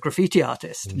 the graffiti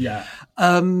artist. Yeah.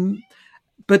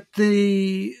 But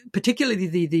particularly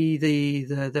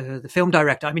the film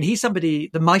director, I mean, he's somebody,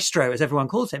 the maestro, as everyone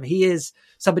calls him. He is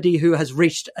somebody who has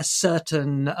reached a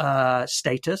certain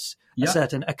status, a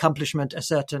certain accomplishment, a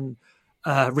certain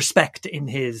respect in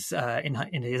his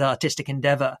artistic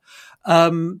endeavor.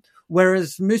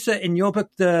 Whereas Musa, in your book,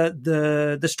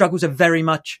 the struggles are very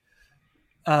much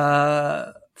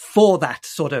for that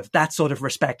sort of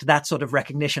respect, that sort of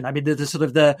recognition. I mean,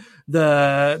 the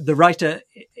writer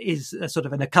is a sort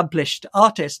of an accomplished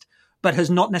artist, but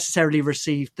has not necessarily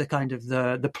received the kind of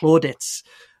the plaudits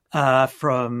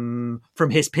from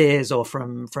his peers or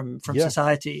from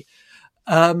society.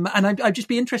 And I'd just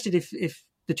be interested if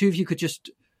the two of you could just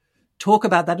talk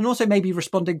about that, and also maybe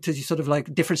responding to sort of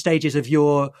like different stages of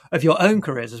your own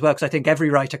careers as well, because I think every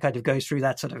writer kind of goes through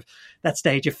that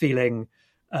stage of feeling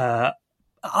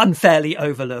unfairly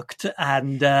overlooked,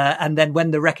 and then when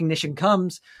the recognition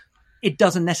comes, it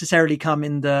doesn't necessarily come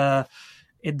in the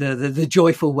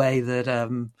joyful way that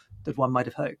one might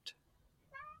have hoped.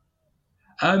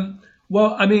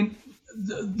 Well, I mean,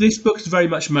 this book is very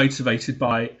much motivated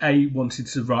by wanting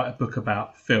to write a book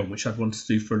about film, which I've wanted to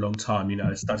do for a long time. You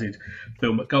know, I studied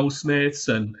film at Goldsmiths,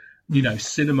 and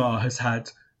cinema has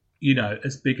had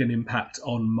as big an impact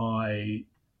on my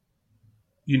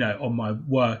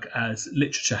work as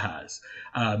literature has.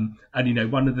 And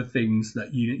one of the things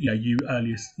that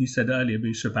you said earlier,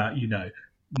 Musa, about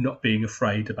not being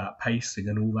afraid about pacing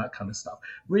and all that kind of stuff,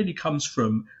 really comes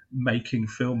from making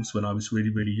films when I was really,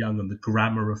 really young, and the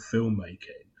grammar of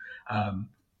filmmaking. And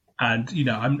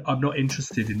I'm not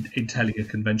interested in telling a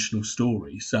conventional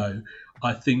story. So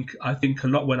I think a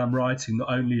lot when I'm writing,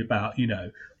 not only about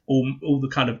all the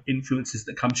kind of influences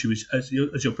that come to you as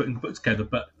you're putting the book together,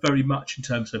 but very much in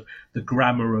terms of the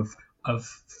grammar of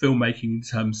filmmaking, in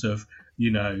terms of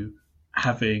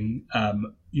having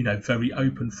very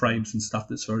open frames and stuff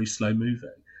that's very slow moving.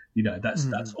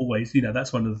 That's always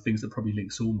that's one of the things that probably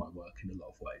links all my work in a lot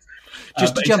of ways.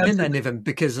 Just to jump in there, Niven,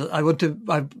 because I want to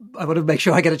make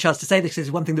sure I get a chance to say this. Is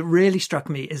one thing that really struck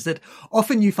me is that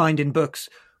often you find in books,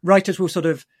 writers will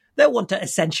they'll want to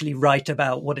essentially write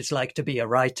about what it's like to be a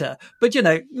writer. But,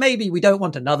 maybe we don't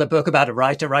want another book about a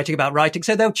writer writing about writing.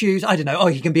 So they'll choose, I don't know,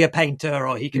 he can be a painter,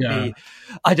 or he can be,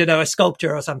 I don't know, a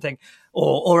sculptor or something,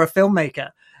 or a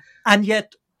filmmaker. And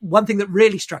yet, one thing that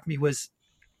really struck me was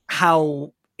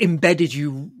how embedded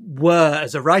you were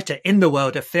as a writer in the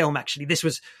world of film. Actually, this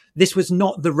was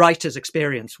not the writer's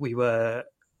experience we were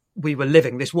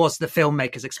living. This was the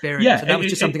filmmaker's experience. Yeah, and that was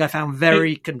just something I found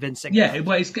very convincing. Yeah,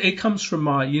 it comes from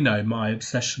my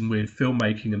obsession with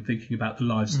filmmaking and thinking about the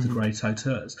lives of the great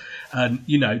auteurs. And,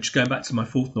 just going back to my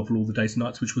fourth novel, All the Days and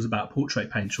Nights, which was about a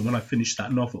portrait painter. And when I finished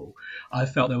that novel, I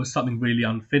felt there was something really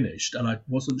unfinished, and I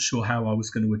wasn't sure how I was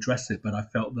going to address it, but I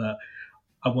felt that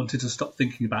I wanted to stop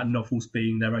thinking about novels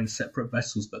being their own separate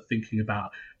vessels, but thinking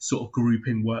about sort of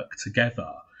grouping work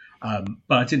together.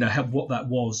 But I didn't know what that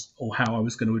was or how I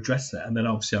was going to address it. And then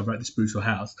obviously I wrote This Brutal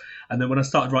House. And then when I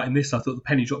started writing this, I thought the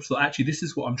penny dropped. I thought, actually, this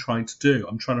is what I'm trying to do.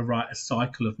 I'm trying to write a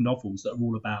cycle of novels that are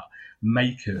all about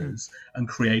makers and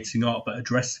creating art, but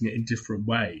addressing it in different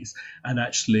ways, and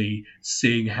actually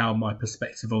seeing how my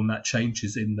perspective on that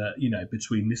changes in the,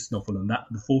 between this novel and that,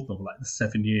 the fourth novel, like the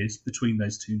 7 years between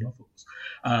those two novels.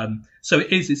 So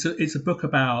it's a book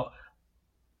about,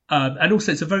 and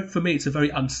also it's a very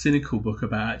uncynical book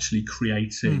about actually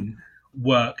creating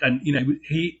work. And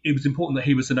it was important that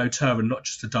he was an auteur and not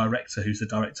just a director who's a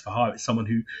director for hire. It's someone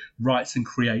who writes and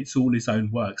creates all his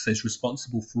own work, so he's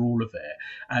responsible for all of it,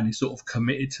 and he's sort of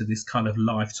committed to this kind of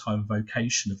lifetime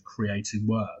vocation of creating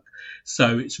work.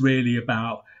 So it's really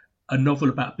about a novel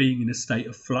about being in a state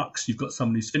of flux. You've got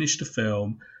someone who's finished a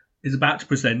film, is about to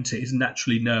present it, is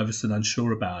naturally nervous and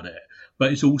unsure about it,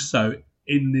 but it's also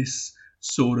in this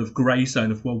sort of grey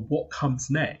zone of, well, what comes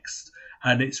next?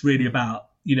 And it's really about,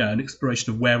 an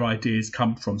exploration of where ideas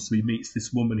come from. So he meets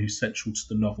this woman who's central to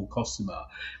the novel, Cosima,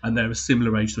 and they're a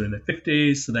similar age, they're in their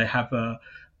 50s, so they have a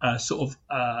sort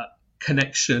of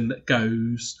connection that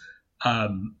goes,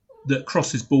 that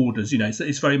crosses borders.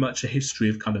 It's very much a history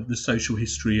of kind of the social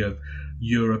history of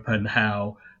Europe and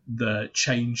how the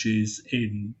changes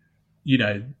in,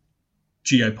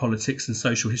 geopolitics and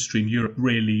social history in Europe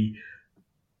really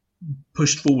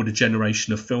pushed forward a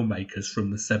generation of filmmakers from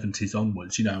the 70s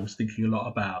onwards. I was thinking a lot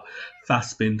about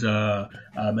Fassbinder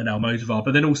and Almodovar,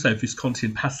 but then also Visconti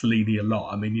and Pasolini a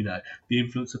lot. I mean, the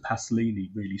influence of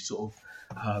Pasolini really sort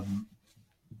of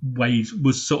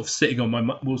was sort of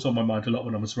was on my mind a lot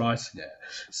when I was writing it.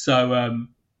 So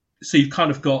you've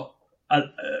kind of got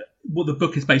what the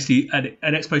book is basically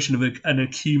an exploration of an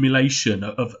accumulation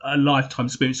of a lifetime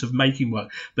experience of making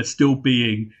work, but still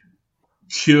being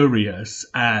curious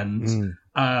and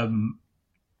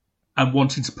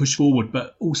wanting to push forward,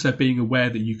 but also being aware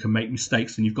that you can make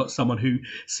mistakes. And you've got someone who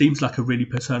seems like a really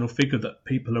paternal figure that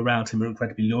people around him are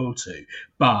incredibly loyal to,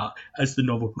 but as the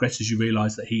novel progresses, you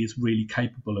realise that he's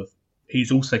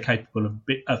also capable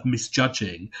of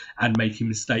misjudging and making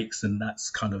mistakes, and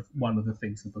that's kind of one of the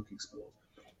things the book explores.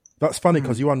 That's funny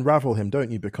because you unravel him,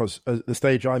 don't you? Because at the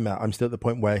stage I'm at, I'm still at the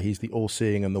point where he's the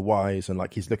all-seeing and the wise, and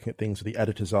like he's looking at things with the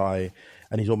editor's eye,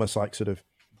 and he's almost like sort of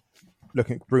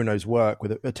looking at Bruno's work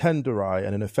with a tender eye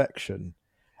and an affection.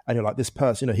 And you're like, this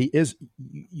person, he is,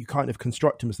 you kind of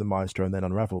construct him as the maestro and then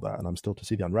unravel that, and I'm still to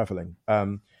see the unraveling.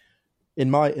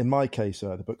 In my case,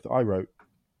 the book that I wrote,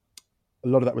 a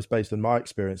lot of that was based on my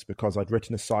experience because I'd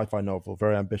written a sci-fi novel,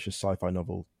 very ambitious sci-fi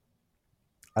novel,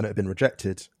 and it had been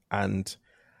rejected. And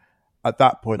at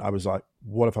that point, I was like,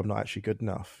 what if I'm not actually good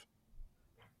enough?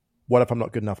 What if I'm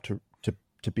not good enough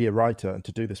to be a writer and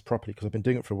to do this properly? Because I've been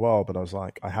doing it for a while, but I was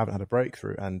like, I haven't had a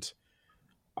breakthrough. And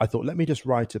I thought, let me just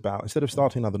write about, instead of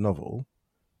starting another novel,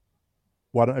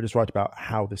 why don't I just write about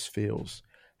how this feels?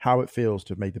 How it feels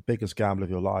to have made the biggest gamble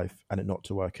of your life and it not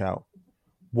to work out.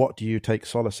 What do you take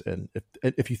solace in?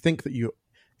 If you think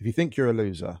you're a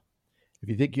loser, if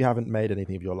you think you haven't made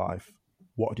anything of your life,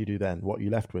 what do you do then? What are you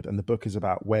left with? And the book is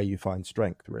about where you find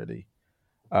strength, really.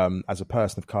 As a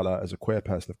person of colour, as a queer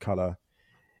person of colour,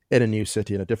 in a new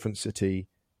city, in a different city,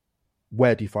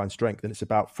 where do you find strength? And it's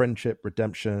about friendship,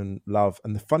 redemption, love.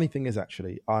 And the funny thing is,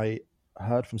 actually, I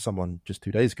heard from someone just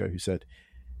 2 days ago who said,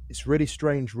 it's really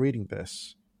strange reading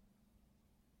this,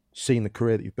 seeing the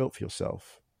career that you've built for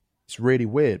yourself. It's really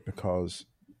weird because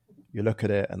you look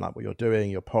at it and like what you're doing,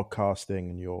 you're podcasting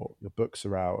and your books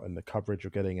are out and the coverage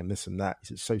you're getting and this and that.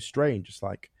 It's so strange. It's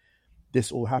like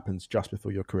this all happens just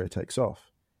before your career takes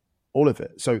off. All of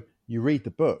it. So you read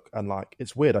the book and like,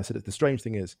 it's weird. I said, the strange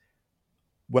thing is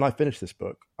when I finished this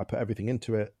book, I put everything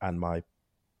into it and my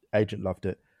agent loved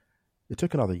it. It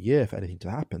took another year for anything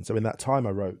to happen. So in that time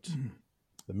I wrote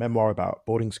the memoir about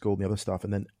boarding school and the other stuff.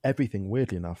 And then everything,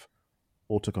 weirdly enough,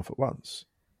 all took off at once.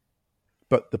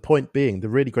 But the point being, the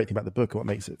really great thing about the book and what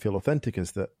makes it feel authentic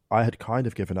is that I had kind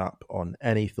of given up on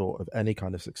any thought of any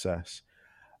kind of success.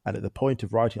 And at the point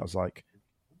of writing, I was like,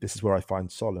 this is where I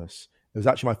find solace. It was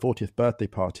actually my 40th birthday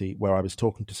party where I was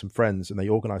talking to some friends and they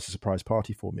organised a surprise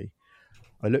party for me.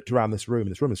 I looked around this room,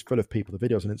 and this room is full of people. The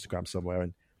video's on Instagram somewhere,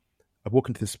 and I walk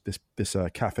into this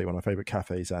cafe, one of my favourite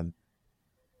cafes, and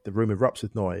the room erupts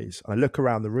with noise. And I look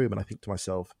around the room and I think to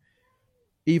myself,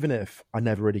 even if I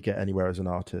never really get anywhere as an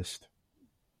artist,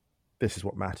 this is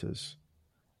what matters.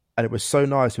 And it was so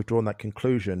nice to have drawn that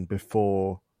conclusion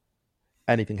before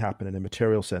anything happened in a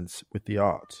material sense with the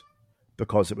art,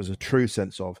 because it was a true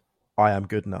sense of, I am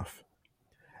good enough.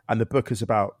 And the book is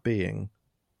about being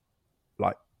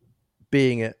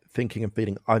it, thinking and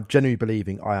feeling. I'm genuinely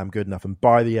believing I am good enough. And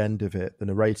by the end of it, the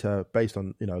narrator, based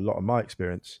on a lot of my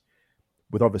experience,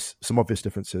 with some obvious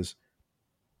differences,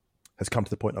 has come to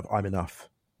the point of I'm enough.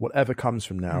 Whatever comes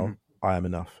from now, I am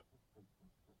enough.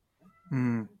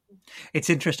 It's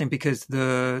interesting because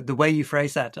the way you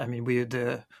phrase that, I mean, we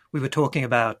were talking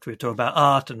about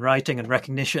art and writing and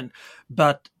recognition,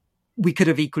 but we could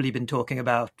have equally been talking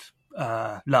about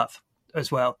love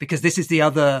as well, because this is the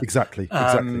other exactly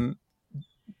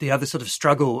the other sort of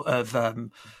struggle of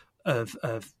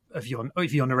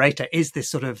your narrator is this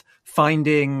sort of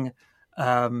finding.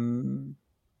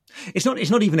 It's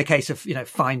not even a case of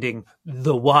finding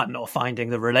the one or finding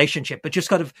the relationship, but just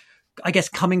kind of, I guess,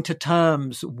 coming to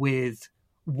terms with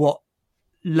what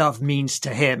love means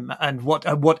to him and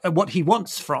what he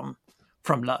wants from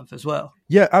love as well.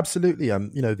 Yeah, absolutely.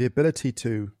 The ability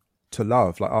to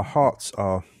love, like our hearts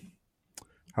are.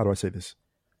 How do I say this?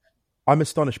 I'm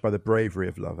astonished by the bravery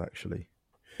of love, actually.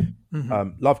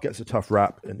 Love gets a tough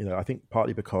rap, and I think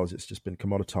partly because it's just been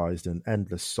commoditized in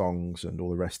endless songs and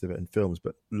all the rest of it in films.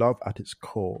 But love, at its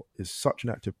core, is such an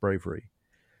act of bravery,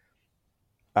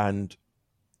 and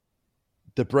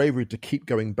the bravery to keep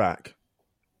going back,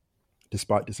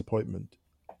 despite disappointment,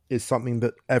 is something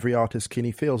that every artist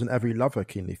keenly feels and every lover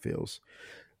keenly feels.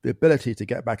 The ability to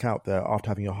get back out there after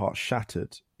having your heart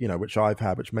shattered, which I've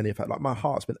had, which many have had. Like, my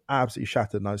heart's been absolutely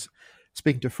shattered, and I was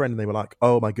speaking to a friend and they were like,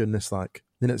 oh my goodness, like,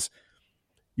 then it's,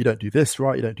 you don't do this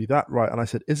right, you don't do that right. And I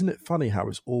said, isn't it funny how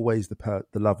it's always the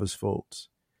lover's fault?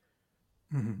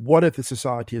 What if the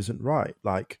society isn't right?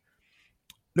 Like,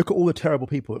 look at all the terrible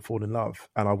people that fall in love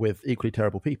and are with equally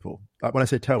terrible people. Like, when I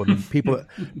say terrible, I mean people,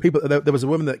 there was a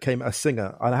woman that came, a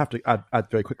singer, and I have to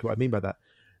add very quickly what I mean by that.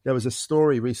 There was a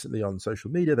story recently on social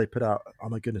media. They put out, oh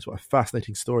my goodness, what a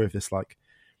fascinating story of this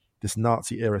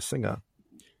Nazi era singer.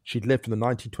 She'd lived in the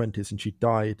 1920s and she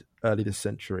died early this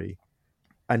century.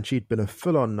 And she'd been a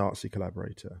full-on Nazi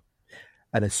collaborator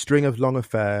and a string of long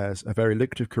affairs, a very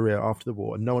lucrative career after the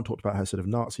war. And no one talked about her sort of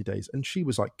Nazi days. And she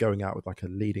was like going out with like a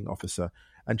leading officer,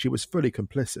 and she was fully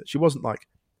complicit. She wasn't like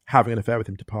having an affair with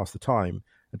him to pass the time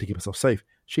and to keep herself safe.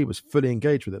 She was fully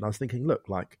engaged with it. And I was thinking, look,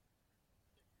 like,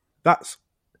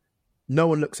 no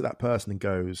one looks at that person and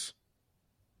goes,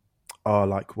 oh,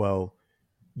 like, well,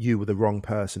 you were the wrong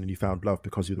person and you found love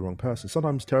because you're the wrong person.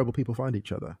 Sometimes terrible people find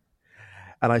each other.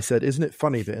 And I said, isn't it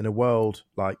funny that in a world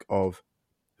like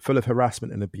full of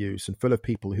harassment and abuse and full of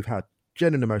people who've had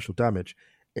genuine emotional damage,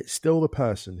 it's still the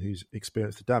person who's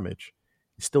experienced the damage.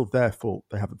 It's still their fault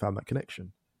they haven't found that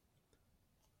connection.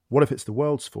 What if it's the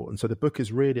world's fault? And so the book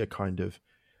is really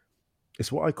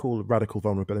it's what I call radical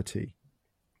vulnerability.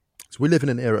 So we live in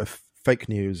an era of fake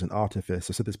news and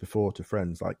artifice. I said this before to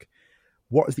friends, like,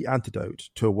 what is the antidote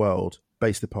to a world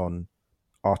based upon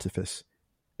artifice?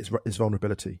 Is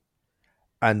vulnerability.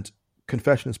 And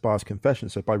confession inspires confession.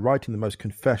 So by writing the most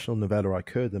confessional novella I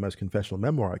could, the most confessional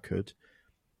memoir I could,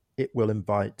 it will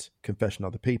invite confession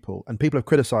of other people. And people have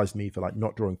criticized me for like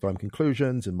not drawing firm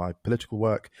conclusions in my political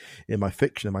work, in my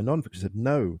fiction, in my non-fiction. I said,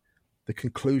 no, the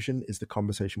conclusion is the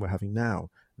conversation we're having now.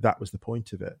 That was the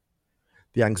point of it.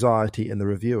 The anxiety in the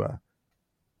reviewer.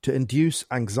 To induce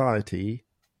anxiety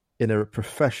in a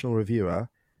professional reviewer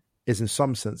is in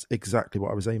some sense exactly what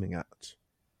I was aiming at.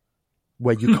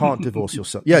 Where you can't divorce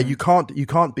yourself. Yeah, you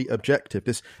can't be objective.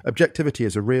 This objectivity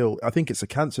is I think it's a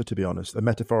cancer, to be honest, a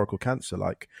metaphorical cancer.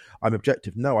 Like, I'm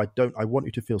objective. No, I don't. I want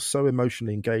you to feel so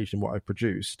emotionally engaged in what I've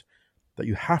produced that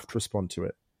you have to respond to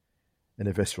it in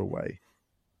a visceral way.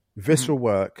 Visceral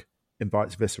work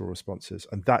invites visceral responses.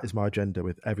 And that is my agenda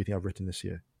with everything I've written this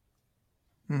year.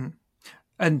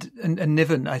 And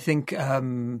Niven, I think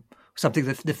something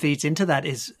that feeds into that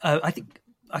is,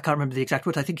 I can't remember the exact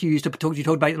word. I think you talked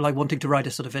about like wanting to write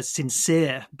a sort of a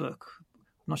sincere book.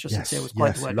 I'm not sure sincere was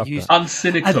quite the word you used.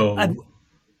 Uncynical.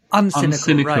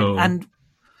 Uncynical, right.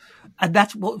 And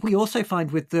that's what we also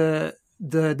find with the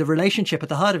relationship at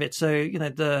the heart of it. So,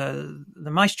 the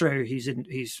maestro,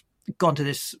 he's gone to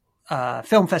this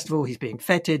film festival, he's being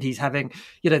feted, he's having,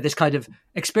 this kind of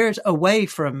experience away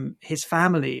from his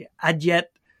family. And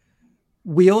yet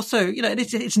we also,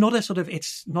 it's not a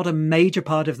it's not a major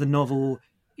part of the novel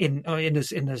in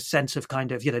a sense of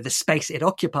kind of, the space it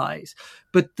occupies,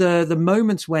 but the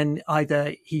moments when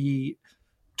either he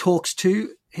talks to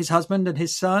his husband and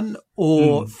his son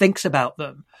or thinks about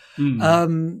them,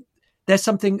 there's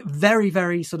something very,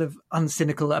 very sort of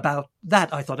uncynical about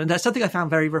that, I thought. And that's something I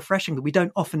found very refreshing that we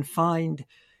don't often find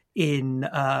in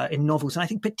novels. And I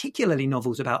think particularly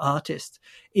novels about artists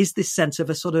is this sense of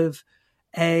a sort of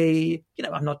he's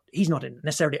not in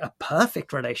necessarily a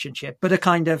perfect relationship, but a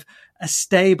kind of a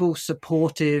stable,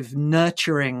 supportive,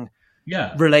 nurturing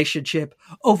relationship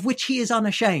of which he is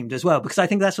unashamed as well. Because I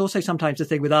think that's also sometimes the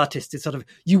thing with artists. It's sort of,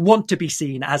 you want to be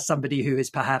seen as somebody who is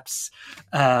perhaps,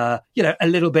 a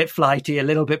little bit flighty, a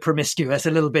little bit promiscuous,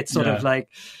 a little bit sort of like,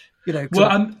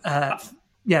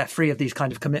 free of these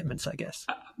kind of commitments, I guess.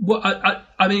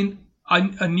 I mean,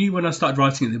 I knew when I started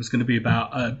writing it was going to be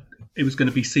about, it was going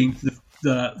to be seen through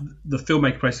the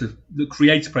filmmaker process, the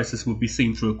creative process would be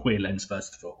seen through a queer lens,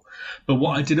 first of all. But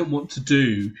what I didn't want to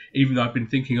do, even though I've been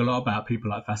thinking a lot about people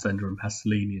like Fassbender and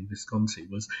Pasolini and Visconti,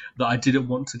 was that I didn't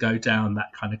want to go down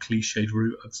that kind of cliched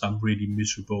route of some really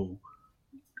miserable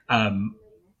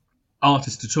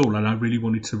artist at all. And I really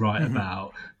wanted to write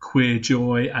about queer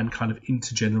joy and kind of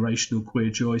intergenerational queer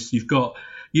joy. So you've got,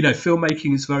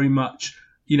 filmmaking is very much,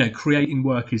 creating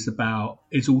work is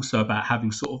also about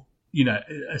having sort of,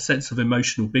 a sense of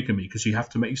emotional bigamy, because you have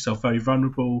to make yourself very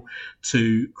vulnerable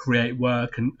to create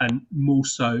work, and more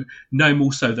so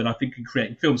than I think in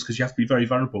creating films, because you have to be very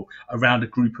vulnerable around a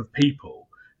group of people.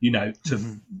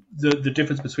 The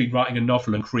difference between writing a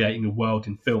novel and creating a world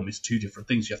in film is two different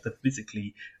things. You have to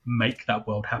physically make that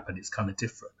world happen. It's kind of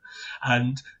different.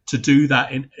 And to do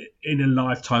that in a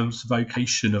lifetime's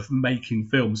vocation of making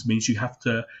films means you have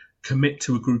to commit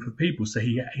to a group of people. So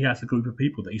he has a group of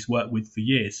people that he's worked with for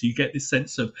years. So you get this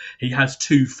sense of he has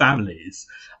two families.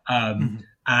 And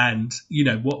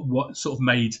what sort of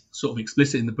made sort of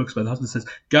explicit in the books where the husband says,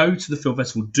 go to the film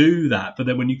festival, do that, but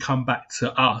then when you come back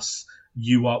to us,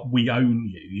 we own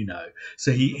you,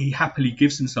 So he happily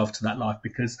gives himself to that life,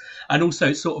 and also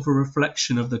it's sort of a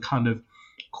reflection of the kind of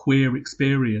queer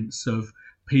experience of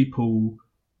people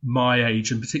my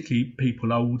age, and particularly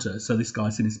people older. So this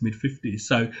guy's in his mid-50s,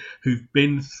 so who've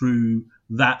been through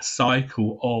that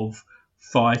cycle of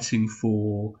fighting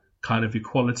for kind of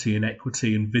equality and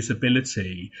equity and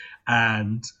visibility,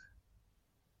 and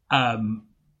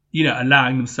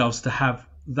allowing themselves to have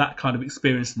that kind of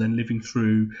experience, and then living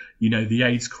through the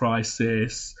AIDS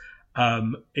crisis,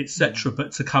 etc.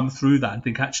 But to come through that and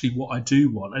think, actually, what I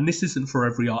do want, and this isn't for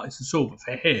every artist at all, but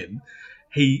for him,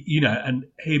 and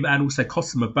also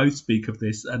Cosima both speak of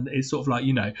this, and it's sort of like,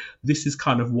 this is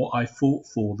kind of what I fought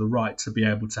for, the right to be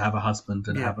able to have a husband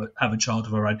and have a child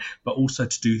of our own, but also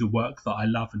to do the work that I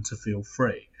love and to feel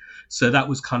free. So that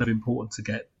was kind of important to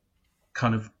get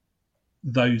kind of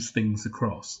those things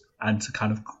across, and to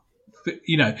kind of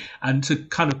and to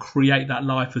kind of create that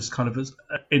life as kind of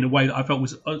in a way that I felt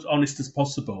was as honest as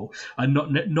possible, and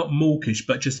not mawkish,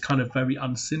 but just kind of very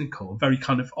uncynical, very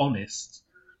kind of honest.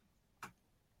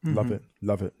 Love it.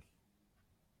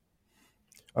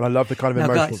 And I love the kind of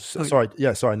emotional. Sorry.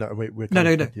 No, we're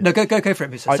no. Go for it,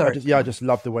 Musa. Sorry. I just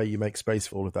love the way you make space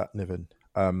for all of that, Niven.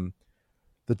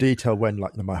 The detail when,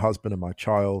 like, my husband and my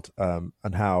child,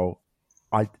 and how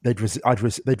they'd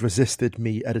resisted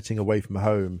me editing away from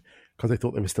home because they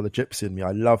thought there was still a gypsy in me. I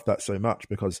love that so much,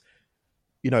 because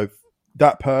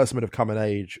that person would have come an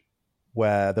age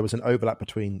where there was an overlap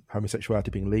between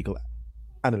homosexuality being legal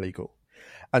and illegal.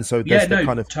 And so there's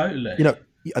totally,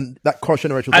 and that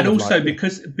cross-generational, and also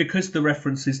because the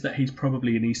reference is that he's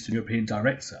probably an Eastern European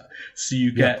director, so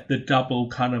you get the double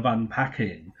kind of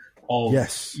unpacking of a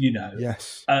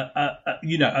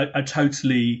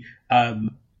totally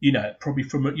probably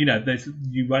from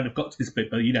you won't have got to this bit,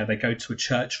 but they go to a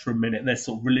church for a minute, and there's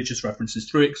sort of religious references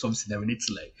through it, because obviously they're in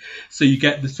Italy, so you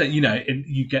get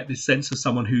you get this sense of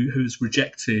someone who's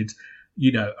rejected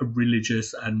a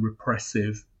religious and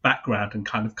repressive background and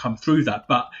kind of come through that,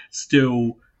 but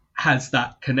still has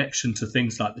that connection to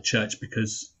things like the church,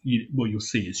 because you'll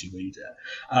see as you read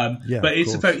it. But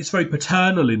it's very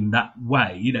paternal in that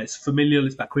way. It's familial,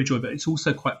 it's about queer joy, but it's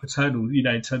also quite paternal,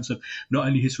 in terms of not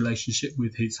only his relationship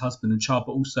with his husband and child,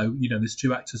 but also there's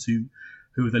two actors who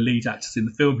are the lead actors in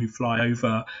the film, who fly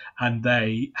over, and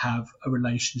they have a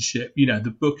relationship.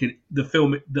 The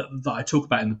film that I talk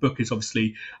about in the book is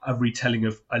obviously a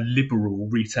liberal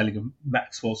retelling of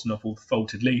Maxwell's novel The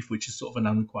Folded Leaf, which is sort of an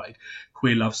unrequited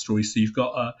queer love story. So you've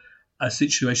got a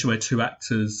situation where two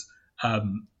actors,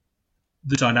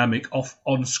 the dynamic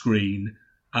on screen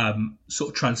sort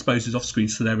of transposes off screen,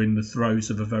 so they're in the throes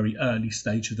of a very early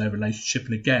stage of their relationship.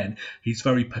 And again, he's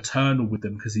very paternal with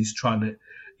them because he's trying to,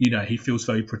 he feels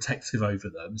very protective over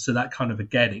them. So that kind of,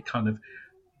 again, it kind of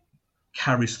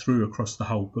carries through across the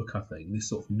whole book, I think, this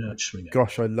sort of nurturing.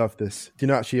 Gosh, I love this. Do you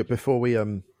know, actually, before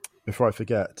I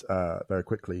forget, very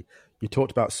quickly, you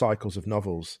talked about cycles of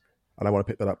novels, and I want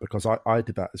to pick that up because I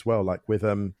did that as well. Like with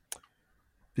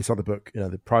this other book,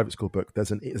 the private school book,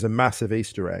 there's a massive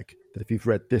Easter egg that if you've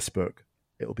read this book,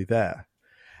 it'll be there.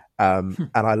 And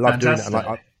I love doing it.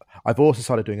 And I've also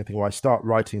started doing a thing where I start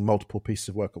writing multiple pieces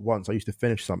of work at once. I used to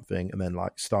finish something and then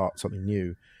like start something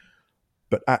new.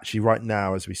 But actually right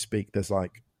now, as we speak, there's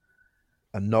like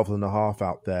a novel and a half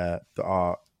out there that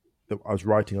I was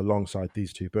writing alongside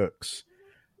these two books.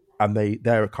 And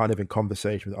they're kind of in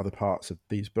conversation with other parts of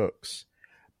these books.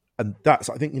 And that's,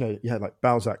 I think, like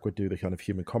Balzac would do the kind of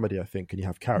human comedy, I think, and you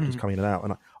have characters coming in and out.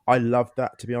 And I love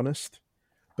that, to be honest,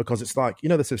 because it's like, the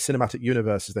sort of cinematic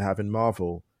universes they have in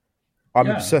Marvel. I'm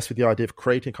obsessed with the idea of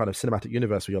creating a kind of cinematic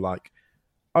universe where you're like,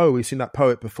 oh, we've seen that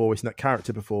poet before, we've seen that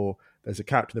character before. There's a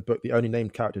character in the book, the only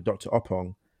named character, Dr.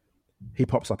 Oppong. He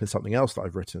pops up in something else that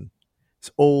I've written.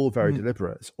 It's all very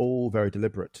deliberate. It's all very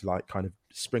deliberate to like kind of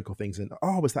sprinkle things in.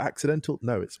 Oh, was that accidental?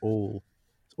 No, it's all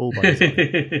by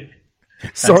design.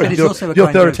 Sorry, your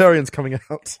authoritarian's coming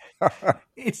out.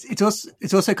 it's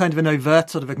also kind of an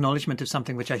overt sort of acknowledgement of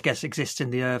something which I guess exists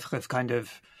in the oeuvre of kind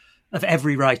of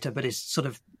every writer, but is sort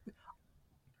of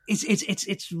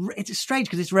it's strange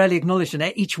because it's rarely acknowledged,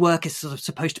 and each work is sort of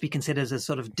supposed to be considered as a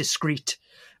sort of discrete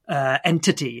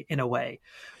entity in a way.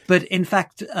 But in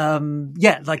fact,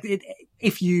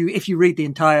 if you read the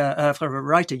entire oeuvre of a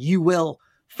writer, you will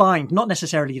find not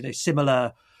necessarily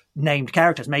similar named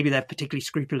characters. Maybe they're particularly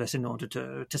scrupulous in order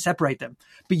to separate them,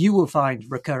 but you will find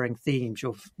recurring themes.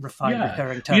 You'll find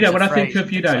recurring terms. When I think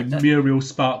of Muriel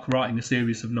Spark writing a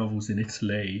series of novels in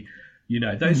Italy,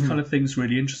 those kind of things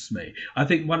really interest me. I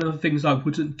think one of the things I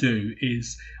wouldn't do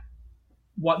is,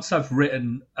 once I've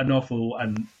written a novel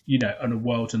and a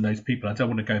world and those people, I don't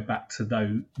want to go back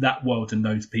to that world and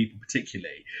those people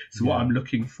particularly. So what I'm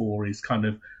looking for is kind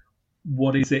of,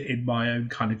 what is it in my own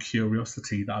kind of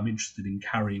curiosity that I'm interested in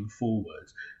carrying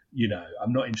forward?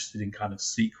 I'm not interested in kind of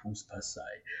sequels per se,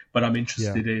 but I'm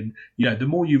interested in, the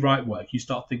more you write work, you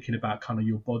start thinking about kind of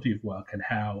your body of work and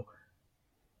how,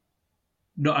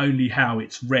 not only how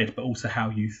it's read, but also how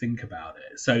you think about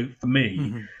it. So for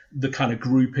me, the kind of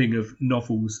grouping of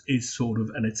novels is sort of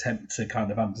an attempt to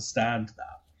kind of understand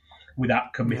that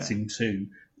without committing to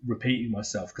repeating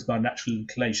myself, because my natural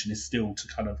inclination is still to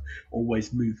kind of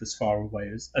always move as far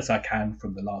away as I can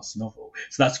from the last novel.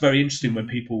 So that's very interesting when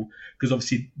people, because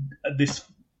obviously this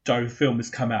film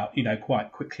has come out,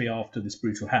 quite quickly after This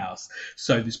Brutal House.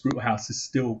 So This Brutal House is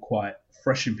still quite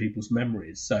fresh in people's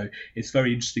memories. So it's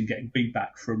very interesting getting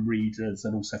feedback from readers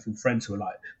and also from friends who are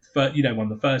like, one of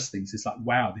the first things is like,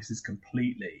 wow, this is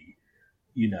completely,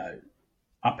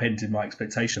 upended my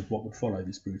expectation of what would follow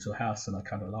This Brutal House. And I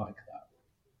kind of like that.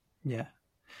 Yeah.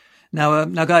 Now,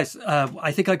 guys,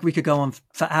 I think we could go on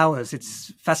for hours.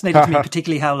 It's fascinating to me,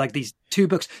 particularly how these two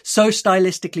books, so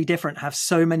stylistically different, have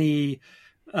so many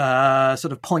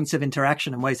sort of points of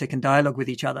interaction and ways they can dialogue with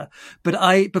each other.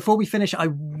 But before we finish, I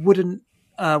wouldn't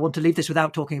want to leave this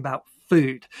without talking about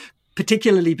food,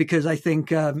 particularly because I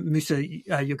think, Musa,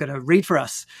 you're going to read for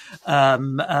us.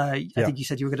 I think you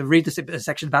said you were going to read a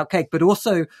section about cake, but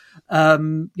also,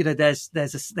 there's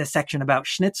a section about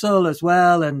schnitzel as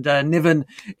well. And Niven,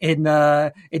 in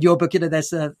your book, there's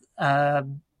the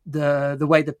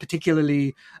way that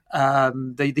particularly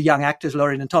the young actors,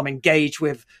 Lauren and Tom, engage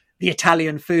with the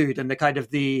Italian food and the kind of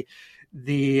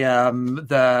there's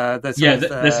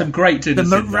some great dinners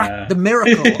the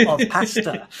miracle of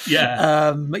pasta.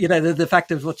 The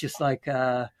fact of what's just like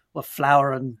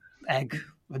flour and egg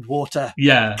and water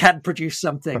can produce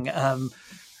something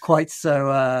quite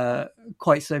so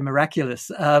miraculous.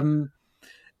 And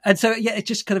so it's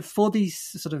just kind of for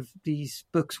these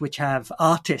books which have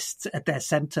artists at their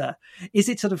center, is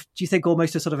it sort of, do you think,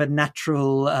 almost a sort of a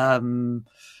natural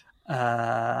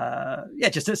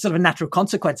just a sort of a natural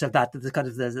consequence of that, the kind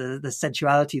of the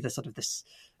sensuality, the sort of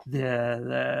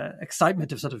the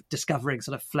excitement of sort of discovering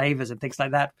sort of flavors and things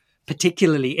like that,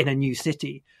 particularly in a new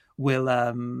city, will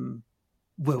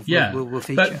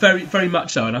feature. But very, very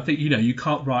much so. And I think, you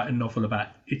can't write a novel about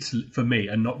Italy, for me,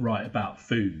 and not write about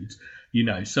food,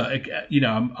 So,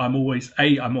 I'm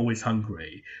always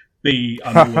hungry. B,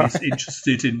 I'm always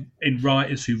interested in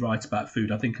writers who write about food.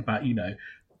 I think about,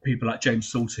 people like James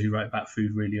Salter who wrote about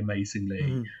food really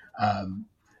amazingly.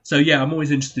 So I'm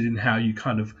always interested in how you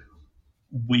kind of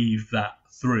weave that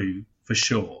through, for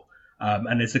sure.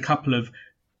 And there's a couple of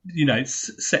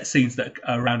set scenes that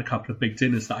are around a couple of big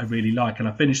dinners that I really like, and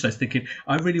I finish those thinking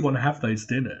I really want to have those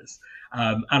dinners.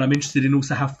 And I'm interested in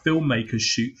also how filmmakers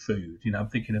shoot food. I'm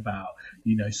thinking about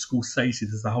Scorsese.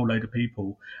 There's a whole load of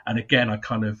people, and again,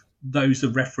 those are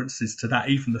references to that.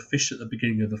 Even the fish at the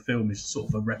beginning of the film is sort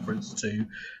of a reference to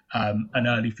an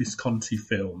early Visconti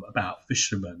film about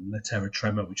fishermen, La Terra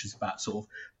Trema, which is about sort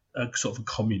of a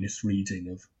communist reading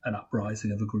of an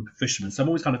uprising of a group of fishermen. So I'm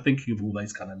always kind of thinking of all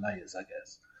those kind of layers, I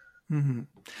guess.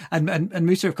 Mm-hmm. And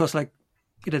Musa, of course,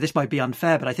 this might be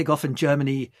unfair, but I think often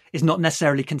Germany is not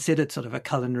necessarily considered sort of a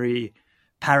culinary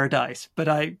paradise. But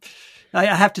I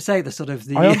have to say I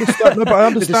understand. No, but I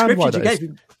understand why that is.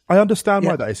 I understand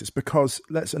why that is. It's because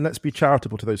let's be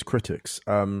charitable to those critics.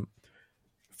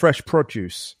 Fresh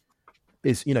produce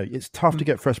is, it's tough to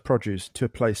get fresh produce to a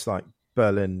place like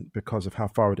Berlin because of how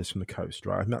far it is from the coast,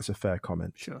 right? I think that's a fair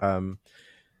comment. Sure.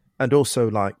 And also,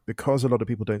 because a lot of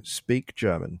people don't speak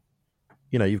German,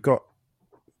 you've got,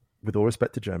 with all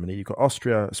respect to Germany, you've got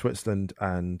Austria, Switzerland,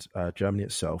 and Germany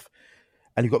itself,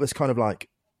 and you've got this kind of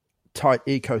tight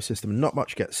ecosystem, and not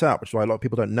much gets out, which is why a lot of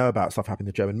people don't know about stuff happening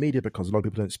in the German media, because a lot of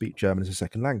people don't speak German as a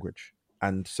second language,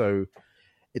 and so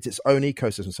it's its own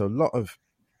ecosystem. So a lot of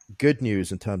good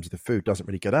news in terms of the food doesn't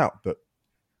really get out, but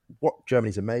what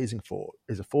Germany's amazing for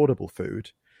is affordable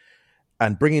food,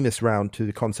 and bringing this round to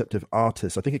the concept of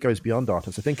artists. I think it goes beyond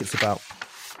artists. I think it's about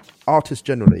artists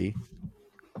generally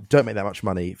don't make that much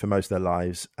money for most of their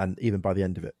lives, and even by the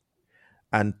end of it.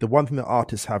 And the one thing that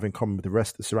artists have in common with the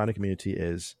rest of the surrounding community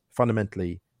is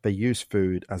fundamentally they use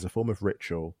food as a form of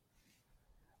ritual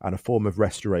and a form of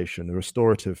restoration, a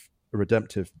restorative, a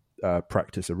redemptive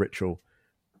practice, a ritual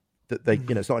that they,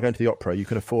 it's not like going to the opera. You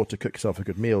can afford to cook yourself a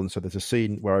good meal. And so there's a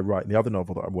scene where I write in the other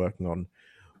novel that I'm working on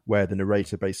where the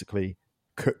narrator basically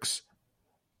cooks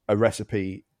a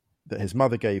recipe that his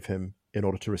mother gave him in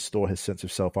order to restore his sense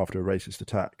of self after a racist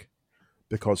attack.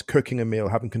 Because cooking a meal,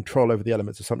 having control over the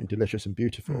elements of something delicious and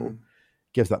beautiful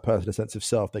gives that person a sense of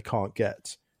self they can't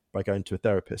get by going to a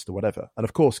therapist or whatever. And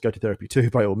of course, go to therapy too,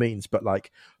 by all means, but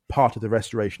part of the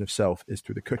restoration of self is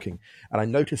through the cooking. And I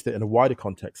noticed it in a wider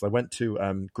context. I went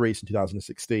to Greece in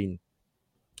 2016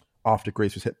 after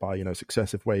Greece was hit by,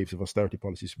 successive waves of austerity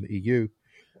policies from the EU.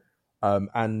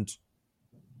 And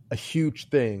a huge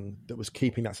thing that was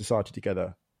keeping that society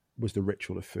together was the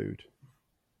ritual of food.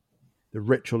 The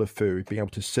ritual of food, being able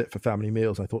to sit for family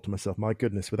meals. I thought to myself, my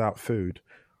goodness, without food,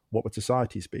 what would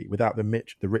societies be? Without the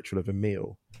ritual of a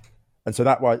meal. And so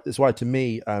that's why to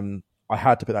me, I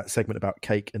had to put that segment about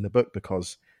cake in the book,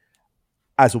 because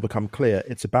as will become clear,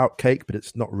 it's about cake, but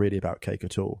it's not really about cake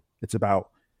at all. It's about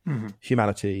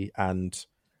humanity and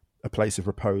a place of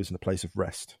repose and a place of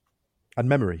rest and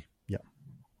memory. Yeah.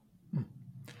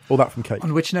 All that from cake.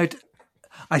 On which note,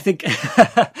 I think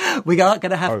we are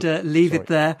going to have to leave it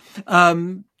there.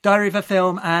 Diary of a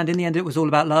Film and In the End It Was All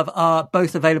About Love are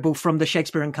both available from the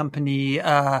Shakespeare and Company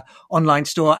online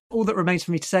store. All that remains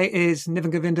for me to say is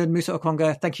Niven Govindan, Musa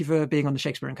Okwonga, thank you for being on the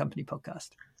Shakespeare and Company podcast.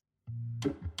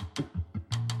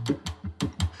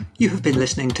 You have been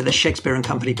listening to the Shakespeare and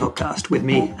Company podcast with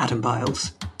me, Adam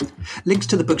Biles. Links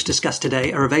to the books discussed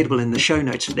today are available in the show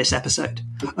notes for this episode,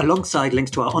 alongside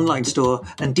links to our online store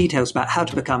and details about how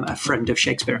to become a friend of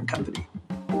Shakespeare and Company.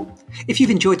 If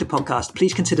you've enjoyed the podcast,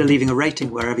 please consider leaving a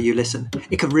rating wherever you listen.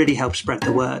 It can really help spread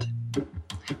the word.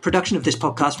 Production of this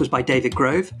podcast was by David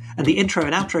Grove, and the intro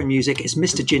and outro music is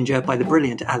Mr. Ginger by the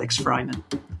brilliant Alex Fryman,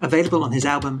 available on his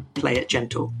album Play It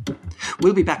Gentle.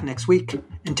 We'll be back next week.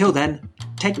 Until then,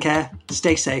 take care,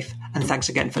 stay safe, and thanks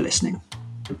again for listening.